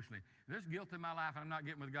emotionally. If there's guilt in my life and I'm not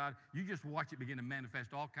getting with God, you just watch it begin to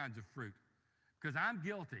manifest all kinds of fruit. Because I'm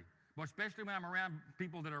guilty, but especially when I'm around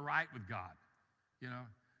people that are right with God.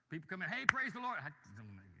 People come in, hey, praise the Lord. I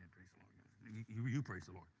don't know, praise the Lord. You praise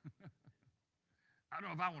the Lord. I don't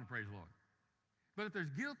know if I want to praise the Lord. But if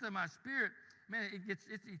there's guilt in my spirit, man, it's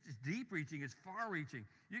deep-reaching, it's far-reaching.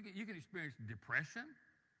 You can experience depression.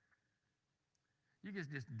 You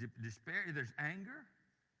get this despair. There's anger.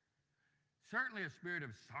 Certainly a spirit of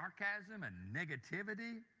sarcasm and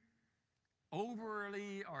negativity.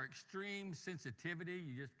 Overly or extreme sensitivity.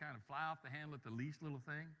 You just kind of fly off the handle at the least little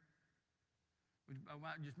thing. Which I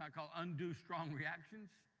just might call undue strong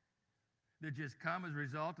reactions that just come as a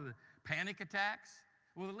result of the panic attacks.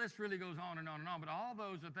 Well, the list really goes on and on and on, but all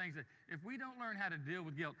those are things that if we don't learn how to deal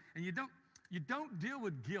with guilt, and you don't deal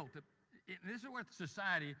with guilt, this is what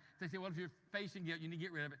society, they say, well, if you're facing guilt, you need to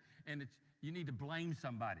get rid of it, and you need to blame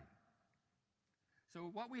somebody. So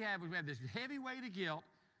what we have is we have this heavy weight of guilt.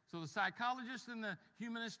 So the psychologists and the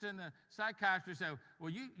humanists and the psychiatrists say, well,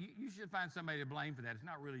 you should find somebody to blame for that. It's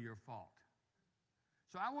not really your fault.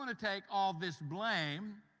 So I want to take all this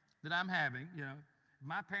blame that I'm having, if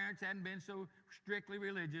my parents hadn't been so strictly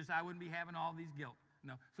religious, I wouldn't be having all these guilt.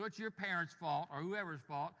 No. So it's your parents' fault or whoever's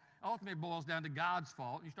fault. Ultimately, it boils down to God's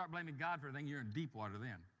fault. You start blaming God for everything, you're in deep water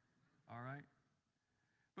then. All right?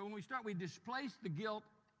 But when we displace the guilt,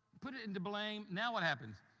 put it into blame, now what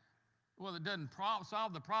happens? Well, it doesn't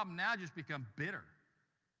solve the problem. Now just become bitter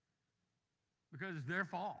because it's their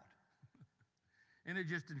fault. And it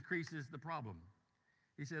just increases the problem.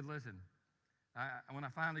 He said, listen, when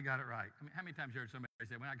I finally got it right, I mean, how many times you heard somebody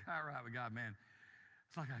say, when I got it right with God, man,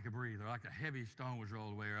 it's like I could breathe, or like a heavy stone was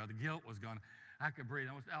rolled away, or the guilt was gone. I could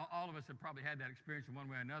breathe. Almost all of us have probably had that experience in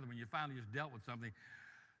one way or another when you finally just dealt with something.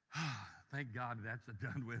 Thank God that's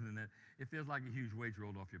done with, and that it feels like a huge weight's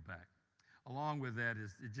rolled off your back. Along with that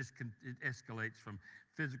is it escalates from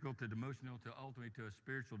physical to emotional to ultimately to a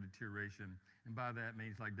spiritual deterioration. And by that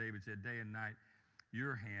means, like David said, day and night,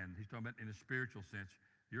 your hand, he's talking about in a spiritual sense,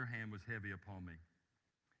 your hand was heavy upon me.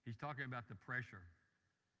 He's talking about the pressure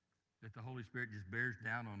that the Holy Spirit just bears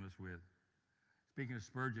down on us with. Speaking of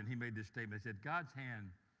Spurgeon, he made this statement. He said, God's hand,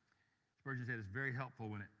 Spurgeon said, is very helpful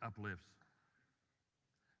when it uplifts,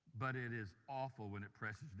 but it is awful when it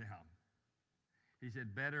presses down. He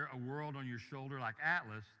said, better a world on your shoulder like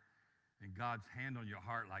Atlas than God's hand on your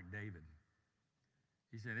heart like David.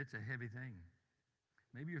 He said, it's a heavy thing.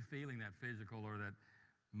 Maybe you're feeling that physical or that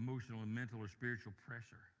emotional and mental or spiritual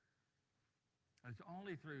pressure. It's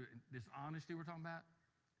only through this honesty we're talking about,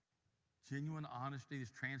 genuine honesty,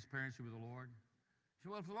 this transparency with the Lord.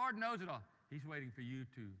 So, well, if the Lord knows it all, he's waiting for you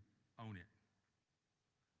to own it.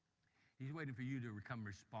 He's waiting for you to become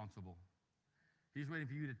responsible. He's waiting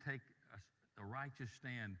for you to take a righteous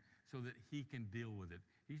stand so that he can deal with it.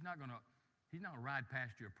 He's not going to ride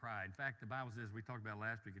past your pride. In fact, the Bible says, we talked about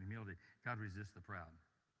last week in humility, God resists the proud.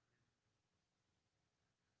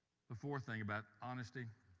 The fourth thing about honesty,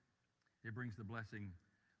 it brings the blessing,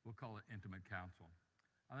 we'll call it intimate counsel.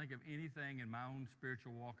 I think of anything in my own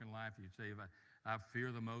spiritual walk in life, you'd say if I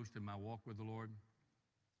fear the most in my walk with the Lord,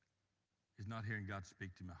 is not hearing God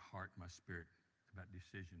speak to my heart and my spirit about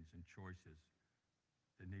decisions and choices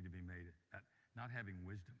that need to be made, not having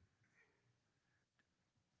wisdom.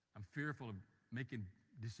 I'm fearful of making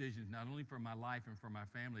decisions not only for my life and for my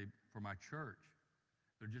family, for my church.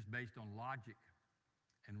 They're just based on logic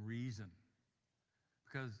and reason,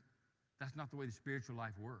 because that's not the way the spiritual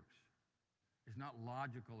life works. It's not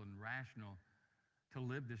logical and rational to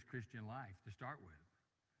live this Christian life to start with.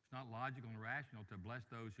 It's not logical and rational to bless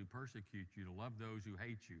those who persecute you, to love those who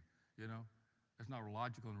hate you. You know, that's not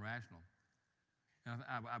logical and rational. And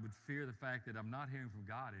I would fear the fact that I'm not hearing from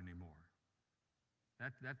God anymore.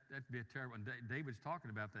 That'd be a terrible. And David's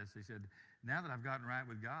talking about this. He said, "Now that I've gotten right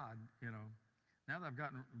with God, you know, now that I've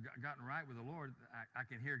gotten right with the Lord, I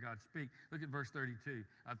can hear God speak." Look at verse 32,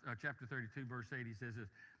 chapter 32, verse 8. He says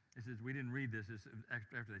this. It says, we didn't read this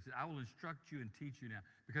after this. He said, "I will instruct you and teach you now,"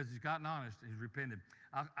 because he's gotten honest, he's repented.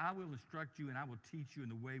 I will instruct you and I will teach you in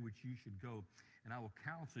the way which you should go, and I will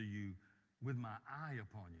counsel you with my eye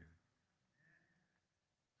upon you.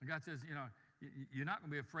 And God says, you know, you're not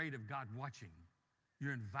going to be afraid of God watching.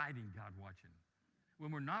 You're inviting God watching.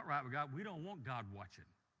 When we're not right with God, we don't want God watching.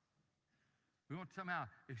 We want to somehow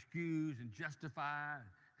excuse and justify, and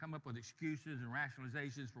come up with excuses and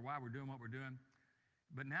rationalizations for why we're doing what we're doing.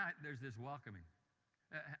 But now there's this welcoming.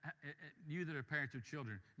 You that are parents of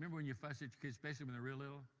children, remember when you fuss at your kids, especially when they're real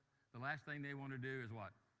little? The last thing they want to do is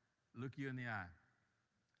what? Look you in the eye.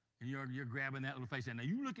 And you're grabbing that little face and now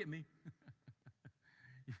you look at me.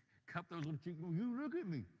 You cup those little cheeks, you look at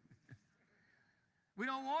me. We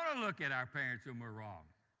don't want to look at our parents when we're wrong.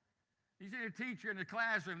 You see a teacher in the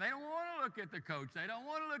classroom, they don't want to look at the coach. They don't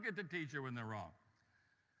want to look at the teacher when they're wrong.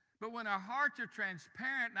 But when our hearts are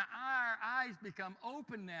transparent, now our eyes become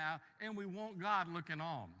open now, and we want God looking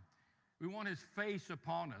on. We want his face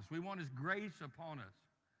upon us. We want his grace upon us.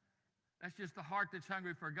 That's just the heart that's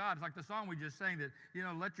hungry for God. It's like the song we just sang that, you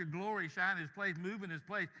know, let your glory shine in his place, move in his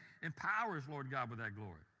place, empower us, Lord God, with that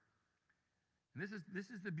glory. And this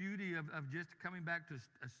is the beauty of just coming back to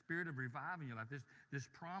a spirit of reviving your life, this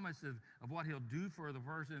promise of what he'll do for the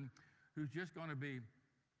person who's just going to be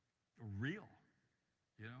real.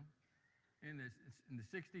 You know, in the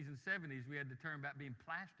 60s and 70s, we had the term about being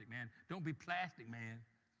plastic, man. Don't be plastic, man.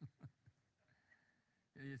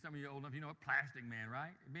 Some of you are old enough, you know what plastic man,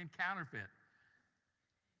 right? Being counterfeit.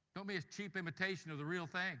 Don't be a cheap imitation of the real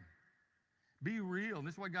thing. Be real. And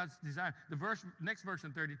this is what God's designed. The next verse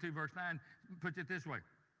in 32, verse 9, puts it this way.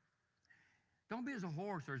 Don't be as a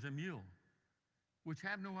horse or as a mule, which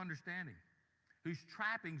have no understanding, whose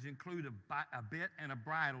trappings include a bit and a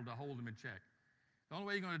bridle to hold them in check. The only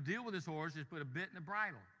way you're going to deal with this horse is put a bit and a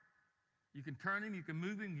bridle. You can turn him, you can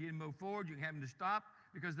move him, you can move forward, you can have him to stop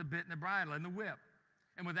because the bit and the bridle and the whip.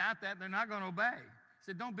 And without that, they're not going to obey. He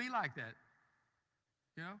said, don't be like that.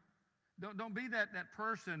 You know? Don't be that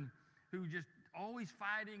person who just always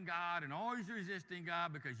fighting God and always resisting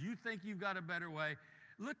God because you think you've got a better way.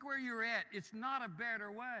 Look where you're at. It's not a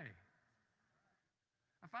better way.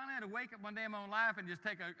 I finally had to wake up one day in my own life and just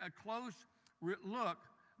take a close look,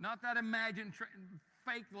 Not that imagined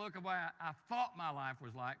fake look of what I thought my life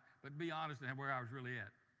was like, but be honest and where I was really at.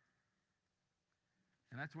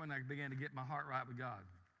 And that's when I began to get my heart right with God.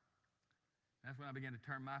 That's when I began to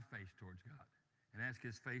turn my face towards God and ask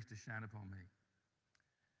his face to shine upon me.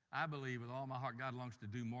 I believe with all my heart God longs to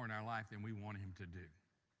do more in our life than we want him to do.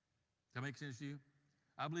 Does that make sense to you?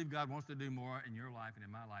 I believe God wants to do more in your life and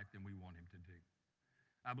in my life than we want him to do.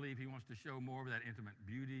 I believe he wants to show more of that intimate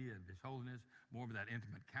beauty of his holiness, more of that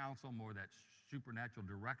intimate counsel, more of that supernatural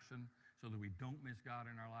direction so that we don't miss God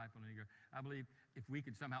in our life. I believe if we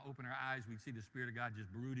could somehow open our eyes, we'd see the Spirit of God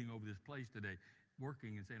just brooding over this place today,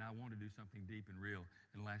 working and saying, I want to do something deep and real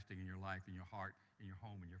and lasting in your life, in your heart, in your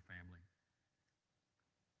home, in your family.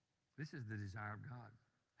 This is the desire of God.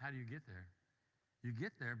 How do you get there? You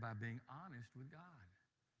get there by being honest with God.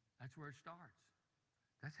 That's where it starts.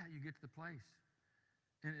 That's how you get to the place.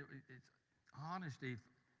 And it's honesty,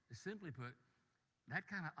 simply put, that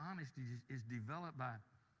kind of honesty is developed by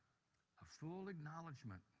a full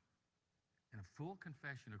acknowledgement and a full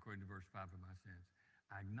confession, according to verse 5, of my sins.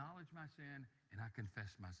 I acknowledge my sin and I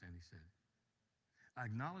confess my sin, he said. I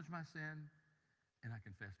acknowledge my sin and I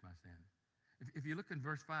confess my sin. If you look in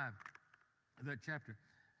verse 5 of that chapter,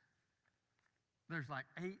 there's like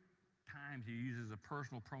 8 times he uses a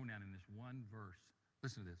personal pronoun in this one verse.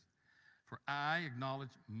 Listen to this. For I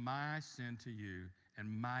acknowledge my sin to you, and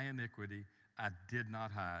my iniquity I did not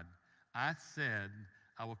hide. I said,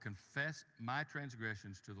 I will confess my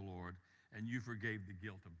transgressions to the Lord, and you forgave the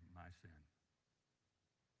guilt of my sin.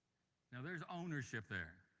 Now, there's ownership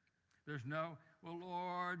there. There's no, well,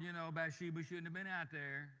 Lord, Bathsheba shouldn't have been out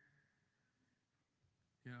there.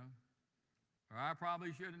 Or I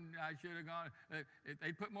should have gone. If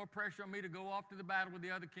they put more pressure on me to go off to the battle with the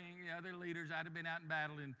other king, the other leaders, I'd have been out in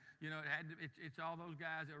battle. And, it's all those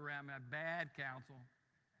guys that were around me. I had bad counsel.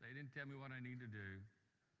 They didn't tell me what I need to do.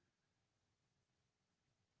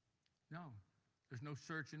 No. There's no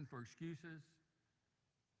searching for excuses.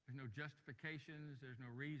 There's no justifications. There's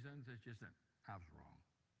no reasons. It's just that I was wrong.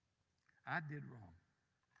 I did wrong.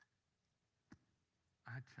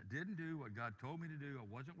 I didn't do what God told me to do. I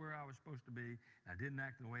wasn't where I was supposed to be. I didn't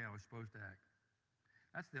act the way I was supposed to act.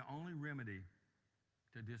 That's the only remedy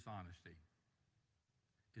to dishonesty,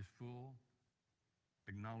 is full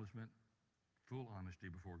acknowledgement, full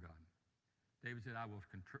honesty before God. David said, I will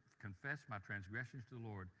confess my transgressions to the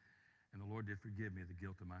Lord, and the Lord did forgive me the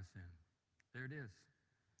guilt of my sin. There it is.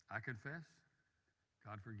 I confess,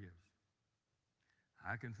 God forgives.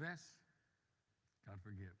 I confess, God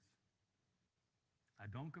forgives. I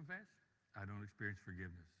don't confess, I don't experience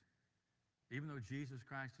forgiveness. Even though Jesus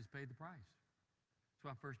Christ has paid the price. That's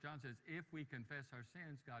why 1 John says, if we confess our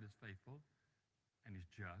sins, God is faithful and is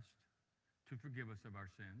just to forgive us of our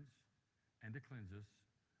sins and to cleanse us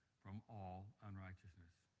from all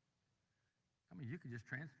unrighteousness. I mean, you could just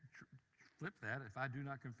flip that. If I do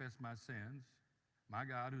not confess my sins, my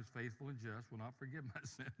God, who's faithful and just, will not forgive my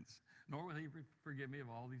sins, nor will he forgive me of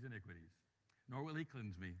all these iniquities, nor will he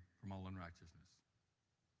cleanse me from all unrighteousness.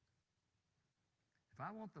 If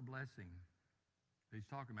I want the blessing that he's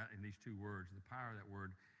talking about in these 2 words, the power of that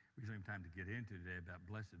word, we don't have time to get into today about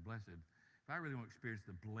blessed, blessed. If I really want to experience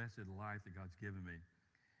the blessed life that God's given me,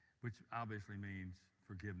 which obviously means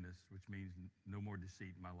forgiveness, which means no more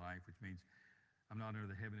deceit in my life, which means I'm not under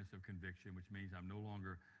the heaviness of conviction, which means I'm no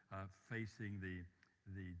longer facing the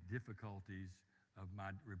difficulties of my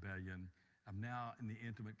rebellion. I'm now in the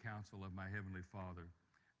intimate counsel of my Heavenly Father.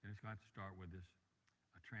 And it's going to have to start with this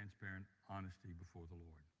transparent honesty before the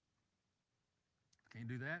Lord. Can't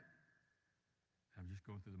do that. I'm just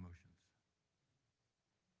going through the motions.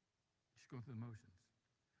 Just going through the motions.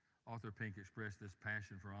 Arthur Pink expressed this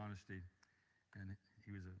passion for honesty, and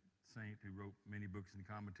he was a saint who wrote many books and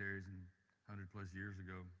commentaries 100+ years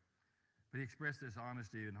ago. But he expressed this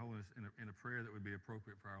honesty and holiness in a prayer that would be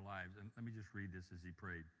appropriate for our lives. And let me just read this as he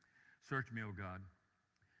prayed. Search me, O God.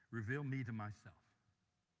 Reveal me to myself.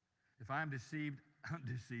 If I am deceived,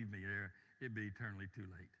 undeceive me ere it be eternally too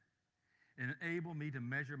late. And enable me to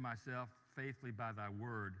measure myself faithfully by thy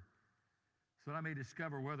word, so that I may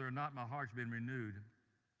discover whether or not my heart's been renewed,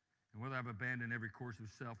 and whether I've abandoned every course of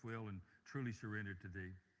self-will and truly surrendered to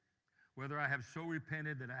thee. Whether I have so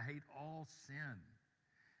repented that I hate all sin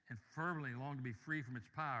and fervently long to be free from its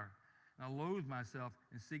power, and I loathe myself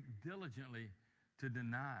and seek diligently to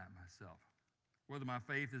deny myself. Whether my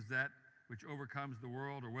faith is that which overcomes the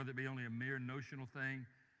world, or whether it be only a mere notional thing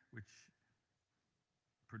which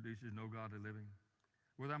produces no godly living.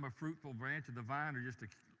 Whether I'm a fruitful branch of the vine or just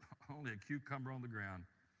only a cucumber on the ground.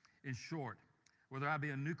 In short, whether I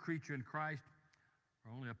be a new creature in Christ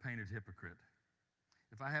or only a painted hypocrite.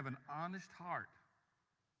 If I have an honest heart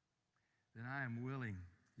then I am willing,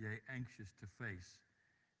 yea, anxious to face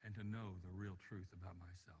and to know the real truth about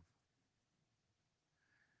myself.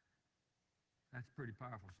 That's pretty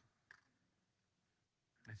powerful.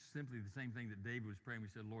 It's simply the same thing that David was praying.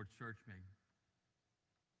 He said, Lord, search me.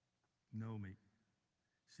 Know me.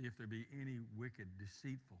 See if there be any wicked,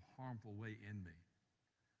 deceitful, harmful way in me.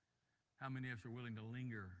 How many of us are willing to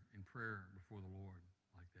linger in prayer before the Lord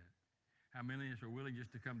like that? How many of us are willing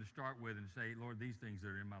just to come to start with and say, Lord, these things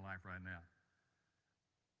that are in my life right now,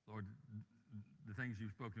 Lord, the things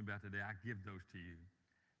you've spoken about today, I give those to you.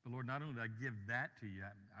 But Lord, not only do I give that to you,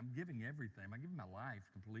 I'm giving everything. I'm giving my life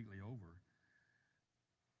completely over.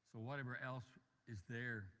 So whatever else is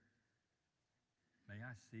there, may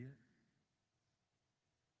I see it?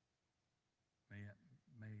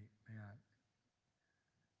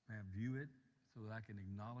 May I view it so that I can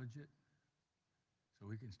acknowledge it, so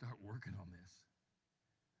we can start working on this.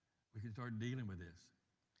 We can start dealing with this,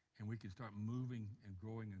 and we can start moving and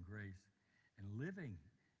growing in grace and living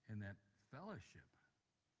in that fellowship.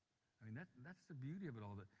 I mean, that's the beauty of it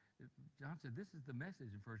all. John said, this is the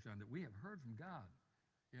message in 1 John, that we have heard from God,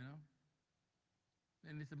 you know?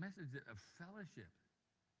 And it's a message of fellowship,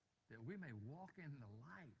 that we may walk in the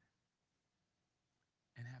light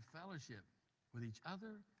and have fellowship with each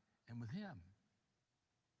other and with him.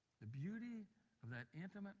 The beauty of that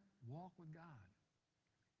intimate walk with God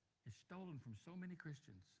is stolen from so many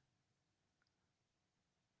Christians.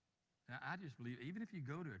 Now, I just believe, even if you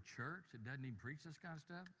go to a church that doesn't even preach this kind of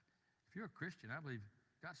stuff, if you're a Christian, I believe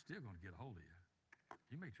God's still going to get a hold of you.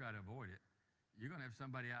 You may try to avoid it. You're going to have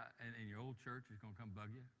somebody out in your old church who's going to come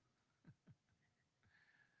bug you.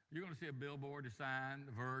 You're going to see a billboard, a sign,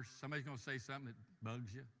 a verse. Somebody's going to say something that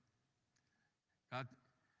bugs you.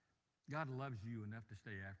 God loves you enough to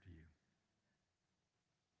stay after you.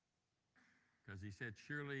 Because he said,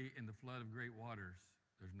 surely in the flood of great waters,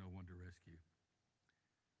 there's no one to rescue.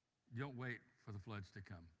 Don't wait for the floods to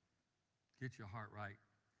come. Get your heart right.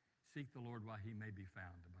 Seek the Lord while he may be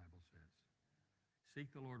found, the Bible says.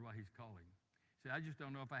 Seek the Lord while he's calling. See, I just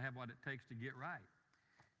don't know if I have what it takes to get right.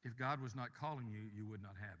 If God was not calling you, you would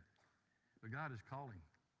not have it. But God is calling.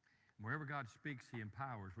 Wherever God speaks, he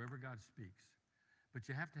empowers. Wherever God speaks. But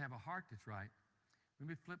you have to have a heart that's right. Let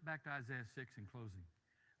me flip back to Isaiah 6 in closing.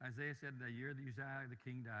 Isaiah said the year that Uzziah the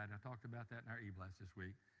king died. I talked about that in our e-blast this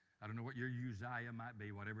week. I don't know what your Uzziah might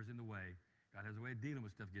be, whatever's in the way. God has a way of dealing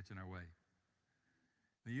with stuff that gets in our way.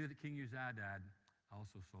 The year that King Uzziah died, I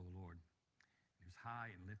also saw the Lord. He was high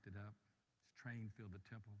and lifted up. His train filled the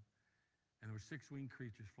temple. And there were 6 winged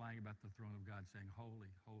creatures flying about the throne of God, saying,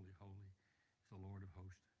 holy, holy, holy is the Lord of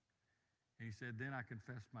hosts. And he said, then I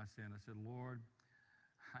confessed my sin. I said, Lord,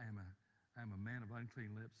 I am a man of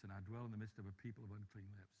unclean lips, and I dwell in the midst of a people of unclean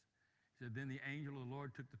lips. He said, then the angel of the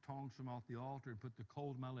Lord took the tongs from off the altar and put the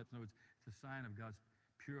coals in my lips. In other words, it's a sign of God's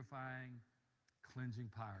purifying,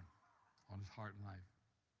 cleansing power on his heart and life.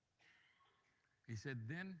 He said,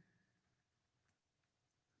 then,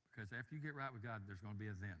 because after you get right with God, there's going to be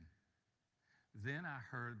a then. Then I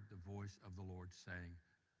heard the voice of the Lord saying,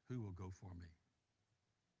 who will go for me?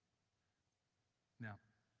 Now,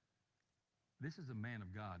 this is a man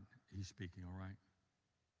of God he's speaking, all right?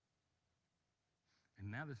 And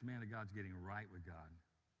now this man of God's getting right with God.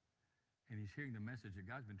 And he's hearing the message that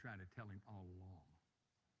God's been trying to tell him all along.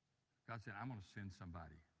 God said, I'm going to send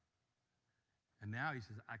somebody. And now he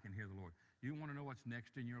says, I can hear the Lord. You want to know what's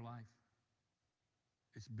next in your life?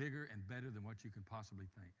 It's bigger and better than what you can possibly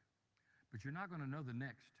think. But you're not going to know the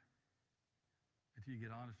next until you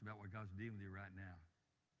get honest about what God's dealing with you right now.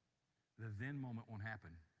 The then moment won't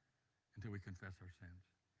happen until we confess our sins.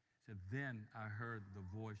 He said, then I heard the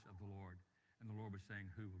voice of the Lord, and the Lord was saying,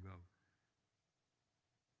 who will go?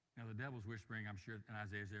 Now the devil's whispering, I'm sure, and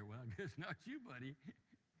Isaiah's there, well, I guess not you, buddy.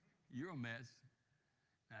 You're a mess.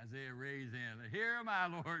 Isaiah raised his hand, here am I,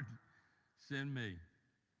 Lord, send me.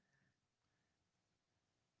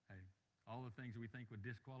 Hey, all the things we think would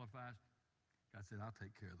disqualify us, God said, I'll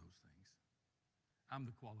take care of those things. I'm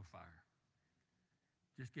the qualifier.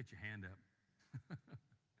 Just get your hand up.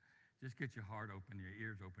 Just get your heart open, your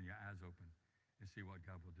ears open, your eyes open, and see what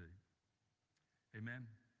God will do. Amen?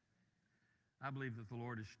 I believe that the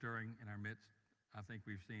Lord is stirring in our midst. I think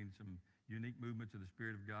we've seen some unique movements of the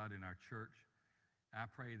Spirit of God in our church. I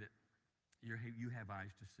pray that you have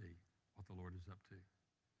eyes to see what the Lord is up to.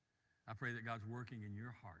 I pray that God's working in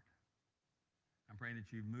your heart. I'm praying that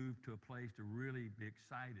you move to a place to really be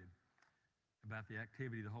excited about the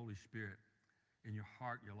activity of the Holy Spirit in your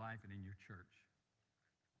heart, your life, and in your church.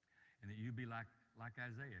 And that you be like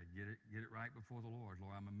Isaiah, get it right before the Lord.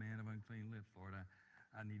 Lord, I'm a man of unclean lips. Lord, I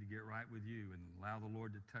need to get right with you and allow the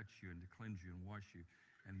Lord to touch you and to cleanse you and wash you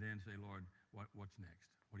and then say, Lord, what's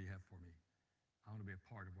next? What do you have for me? I want to be a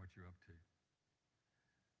part of what you're up to.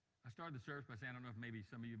 I started the service by saying, I don't know if maybe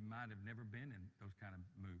some of you might have never been in those kind of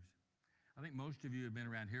moves. I think most of you have been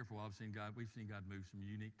around here for a while. We've seen God move some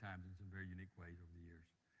unique times in some very unique ways over the years.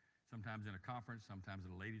 Sometimes in a conference, sometimes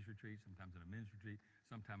at a ladies' retreat, sometimes in a men's retreat,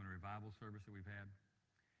 sometimes in a revival service that we've had.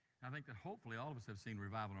 And I think that hopefully all of us have seen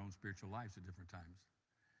revival in our own spiritual lives at different times.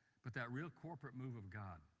 But that real corporate move of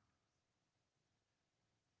God,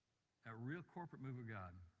 I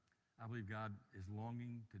believe God is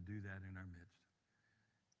longing to do that in our midst.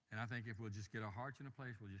 And I think if we'll just get our hearts in a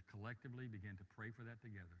place, we'll just collectively begin to pray for that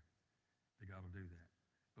together, that God will do that.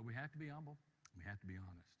 But we have to be humble. We have to be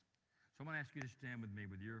honest. So I'm going to ask you to stand with me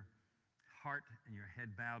with your heart and your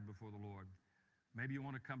head bowed before the Lord. Maybe you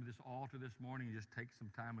want to come to this altar this morning and just take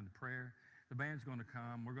some time in the prayer. The band's going to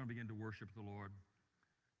come. We're going to begin to worship the Lord.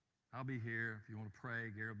 I'll be here. If you want to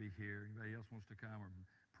pray, Gary will be here. Anybody else wants to come or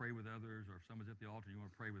pray with others, or if someone's at the altar, you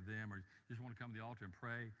want to pray with them, or you just want to come to the altar and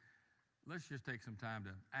pray, let's just take some time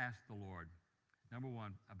to ask the Lord, number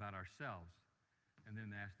one, about ourselves, and then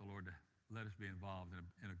ask the Lord to let us be involved in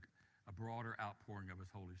a broader outpouring of His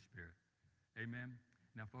Holy Spirit. Amen?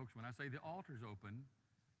 Now, folks, when I say the altar's open,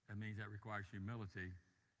 that means that requires humility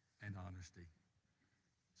and honesty.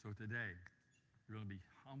 So today, you're going to be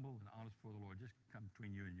humble and honest before the Lord. Just come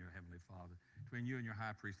between you and your Heavenly Father, between you and your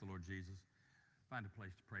high priest, the Lord Jesus. Find a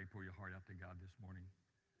place to pray, pour your heart out to God this morning.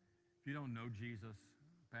 If you don't know Jesus,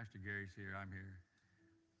 Pastor Gary's here, I'm here.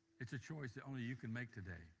 It's a choice that only you can make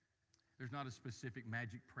today. There's not a specific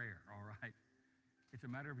magic prayer, all right? It's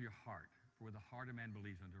a matter of your heart, for the heart of man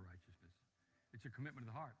believes unto righteousness. It's a commitment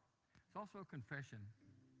of the heart. It's also a confession.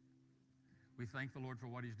 We thank the Lord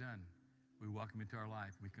for what He's done. We welcome Him into our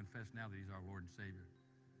life. We confess now that He's our Lord and Savior.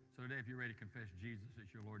 So today, if you're ready to confess Jesus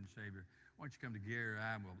as your Lord and Savior, why don't you come to Gary or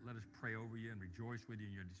I, and we'll let us pray over you and rejoice with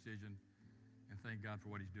you in your decision and thank God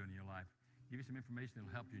for what He's doing in your life. Give you some information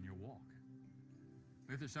that will help you in your walk.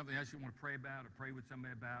 If there's something else you want to pray about or pray with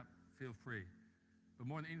somebody about, feel free. But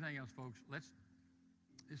more than anything else, folks,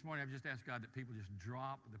 this morning I've just asked God that people just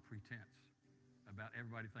drop the pretense about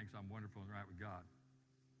everybody thinks I'm wonderful and right with God.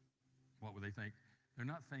 What would they think? They're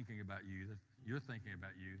not thinking about you. You're thinking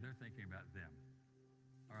about you. They're thinking about them.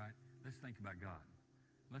 All right? Let's think about God.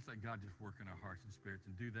 Let's let God just work in our hearts and spirits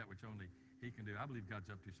and do that which only He can do. I believe God's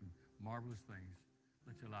up to some marvelous things.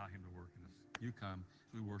 Let's allow Him to work in us. You come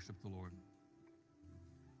as we worship the Lord.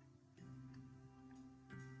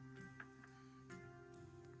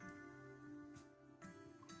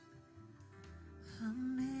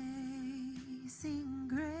 Amazing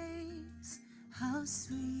grace, how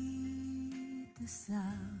sweet the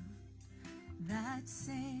sound that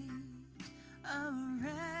saved a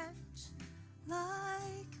wretch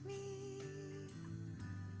like me.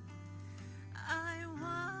 I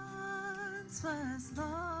once was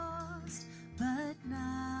lost, but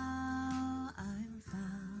now I'm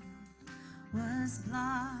found, was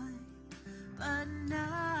blind, but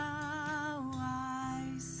now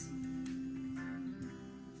I see.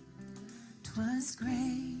 'Twas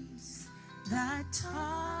grace that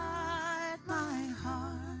taught my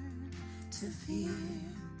heart to fear,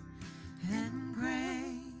 and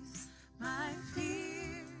grace my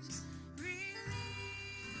fears relieved.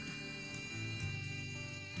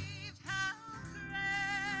 How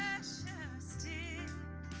precious did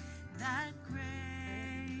that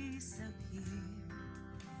grace appear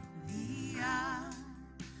the hour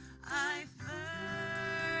I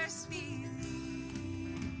first believed.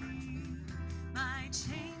 My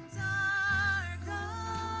chains are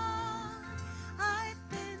gone, I've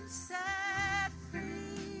been set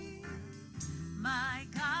free. My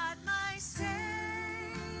God, my Savior,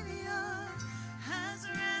 has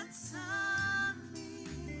ransomed me,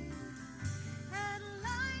 and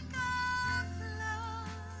like a flood,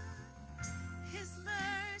 His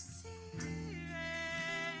mercy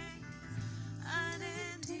reigns,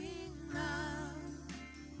 unending love,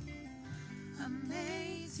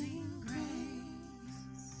 amazing grace.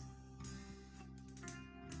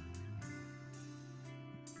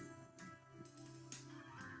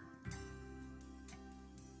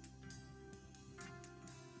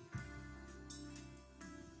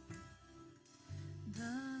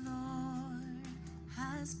 The Lord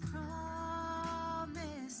has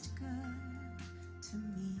promised good to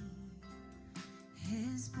me.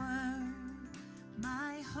 His word,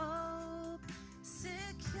 my hope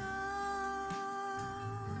secures.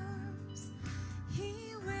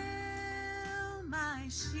 He will my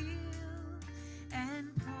shield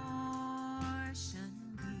and portion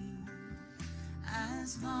be,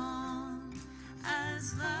 as long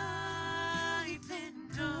as life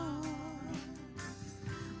endures.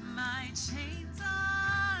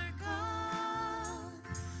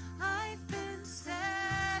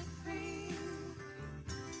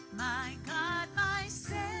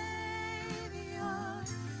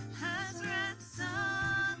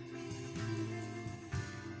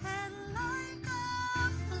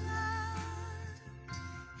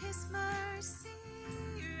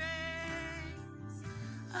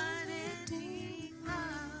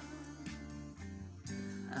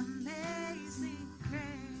 Amazing grace,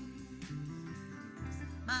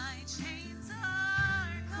 my chains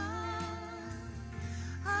are gone.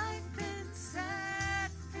 I've been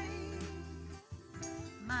set free.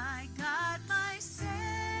 My God, my Savior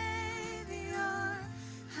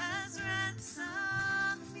has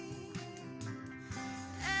ransomed me.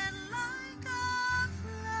 And like a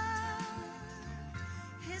flood,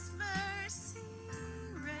 His mercy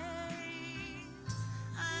reigns,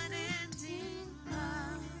 unending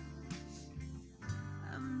love,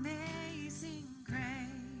 amazing grace.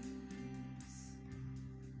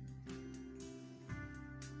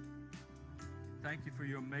 Thank you for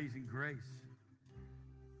your amazing grace.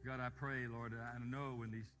 God, I pray, Lord, I know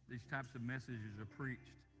when these types of messages are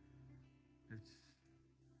preached, it's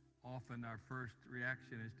often our first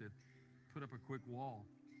reaction is to put up a quick wall.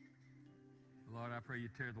 Lord, I pray you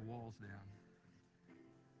tear the walls down.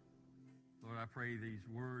 Lord, I pray these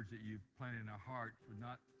words that you've planted in our hearts would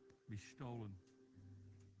not be stolen.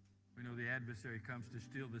 We know the adversary comes to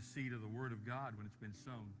steal the seed of the word of God when it's been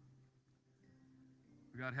sown.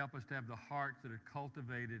 God, help us to have the hearts that are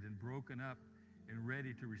cultivated and broken up and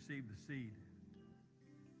ready to receive the seed.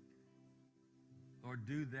 Lord,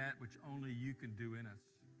 do that which only you can do in us.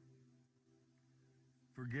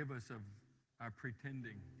 Forgive us of our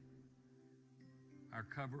pretending, our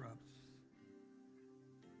cover-ups,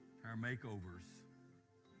 our makeovers.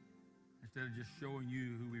 Instead of just showing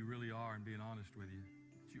you who we really are and being honest with you,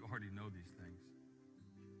 that you already know these things.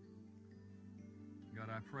 God,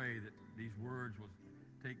 I pray that these words will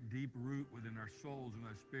take deep root within our souls and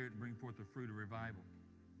our spirit and bring forth the fruit of revival.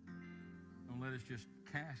 Don't let us just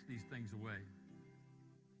cast these things away.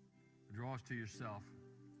 Draw us to yourself,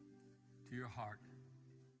 to your heart.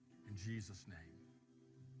 In Jesus' name,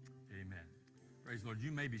 amen. Praise the Lord.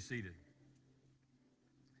 You may be seated.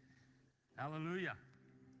 Hallelujah.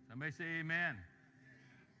 Somebody say amen.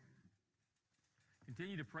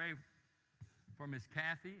 Continue to pray for Miss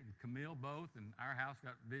Kathy and Camille both. And our house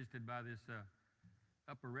got visited by this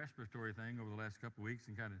upper respiratory thing over the last couple of weeks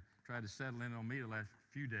and kind of tried to settle in on me the last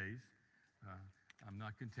few days. I'm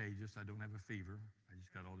not contagious. I don't have a fever. I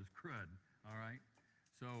just got all this crud. All right.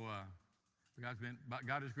 So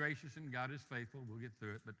God is gracious and God is faithful. We'll get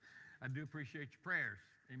through it. But I do appreciate your prayers.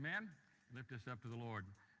 Amen. Lift us up to the Lord,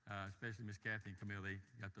 especially Miss Kathy and Camille. They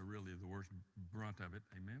got the worst brunt of it.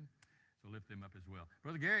 Amen. So lift them up as well.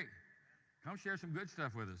 Brother Gary, come share some good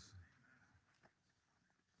stuff with us.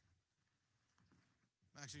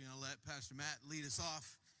 I'm actually going to let Pastor Matt lead us off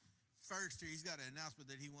first here. He's got an announcement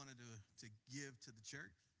that he wanted to give to the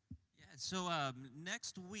church. Yeah, so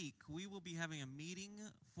next week we will be having a meeting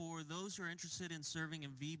for those who are interested in serving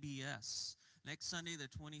in VBS next Sunday, the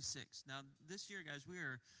 26th. Now, this year, guys,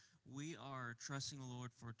 we are trusting the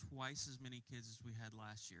Lord for twice as many kids as we had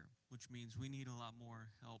last year, which means we need a lot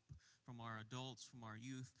more help from our adults, from our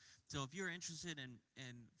youth. So if you're interested in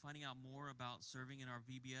finding out more about serving in our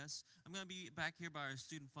VBS, I'm going to be back here by our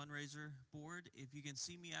student fundraiser board. If you can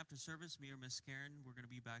see me after service, me or Miss Karen, we're going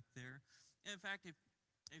to be back there. And in fact, if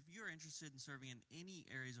you're interested in serving in any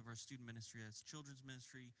areas of our student ministry, that's children's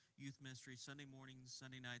ministry, youth ministry, Sunday mornings,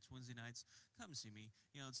 Sunday nights, Wednesday nights, come see me.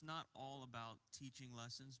 You know, it's not all about teaching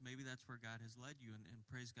lessons. Maybe that's where God has led you, and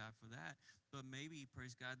praise God for that. But maybe,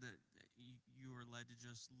 praise God, that you are led to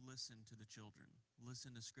just listen to the children,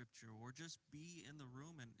 listen to Scripture, or just be in the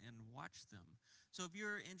room and watch them. So if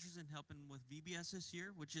you're interested in helping with VBS this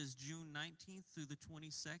year, which is June 19th through the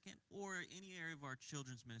 22nd, or any area of our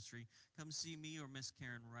children's ministry, come see me or Miss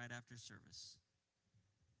Karen right after service.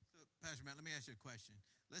 So, Pastor Matt, let me ask you a question.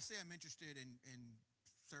 Let's say I'm interested in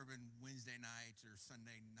serving Wednesday nights or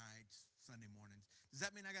Sunday nights, Sunday mornings. Does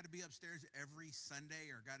that mean I got to be upstairs every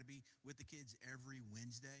Sunday or got to be with the kids every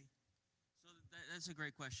Wednesday? So that's a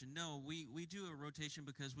great question. No, we do a rotation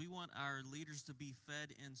because we want our leaders to be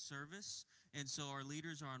fed in service. And so our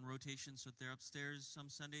leaders are on rotation. So if they're upstairs some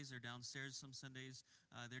Sundays, they're downstairs some Sundays.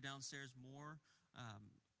 They're downstairs more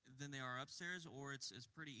than they are upstairs, or it's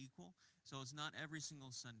pretty equal. So it's not every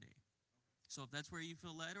single Sunday. So if that's where you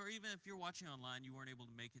feel led, or even if you're watching online, you weren't able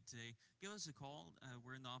to make it today, give us a call.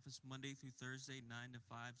 We're in the office Monday through Thursday, 9 to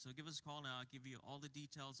 5. So give us a call, and I'll give you all the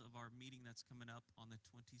details of our meeting that's coming up on the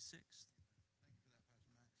 26th.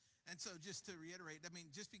 And so just to reiterate, I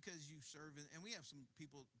mean, just because you serve, and we have some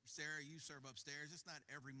people, Sarah, you serve upstairs. It's not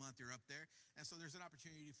every month you're up there. And so there's an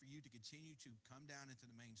opportunity for you to continue to come down into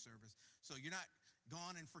the main service. So you're not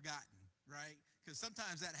gone and forgotten, right? Because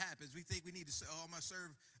sometimes that happens. We think we need to say, I'm going to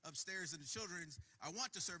serve upstairs in the children's. I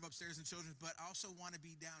want to serve upstairs in children's, but I also want to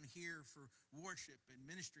be down here for worship and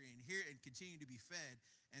ministry and here and continue to be fed.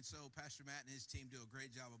 And so Pastor Matt and his team do a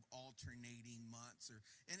great job of alternating months,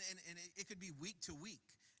 and it could be week to week.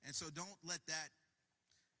 And so don't let that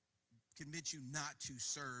convince you not to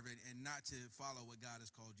serve and not to follow what God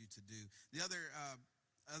has called you to do. The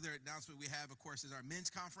other announcement we have, of course, is our men's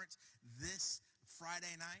conference this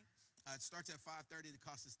Friday night. It starts at 5:30. The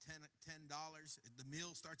cost is $10. The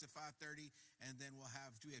meal starts at 5:30, and then we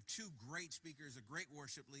have two great speakers, a great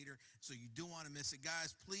worship leader, so you don't want to miss it.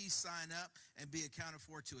 Guys, please sign up and be accounted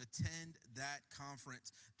for to attend that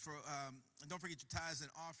conference. And don't forget your tithes and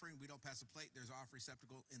offering. We don't pass a plate. There's an offering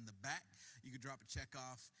receptacle in the back. You can drop a check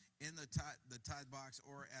off in the tithe box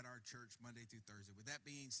or at our church Monday through Thursday. With that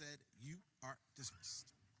being said, you are dismissed.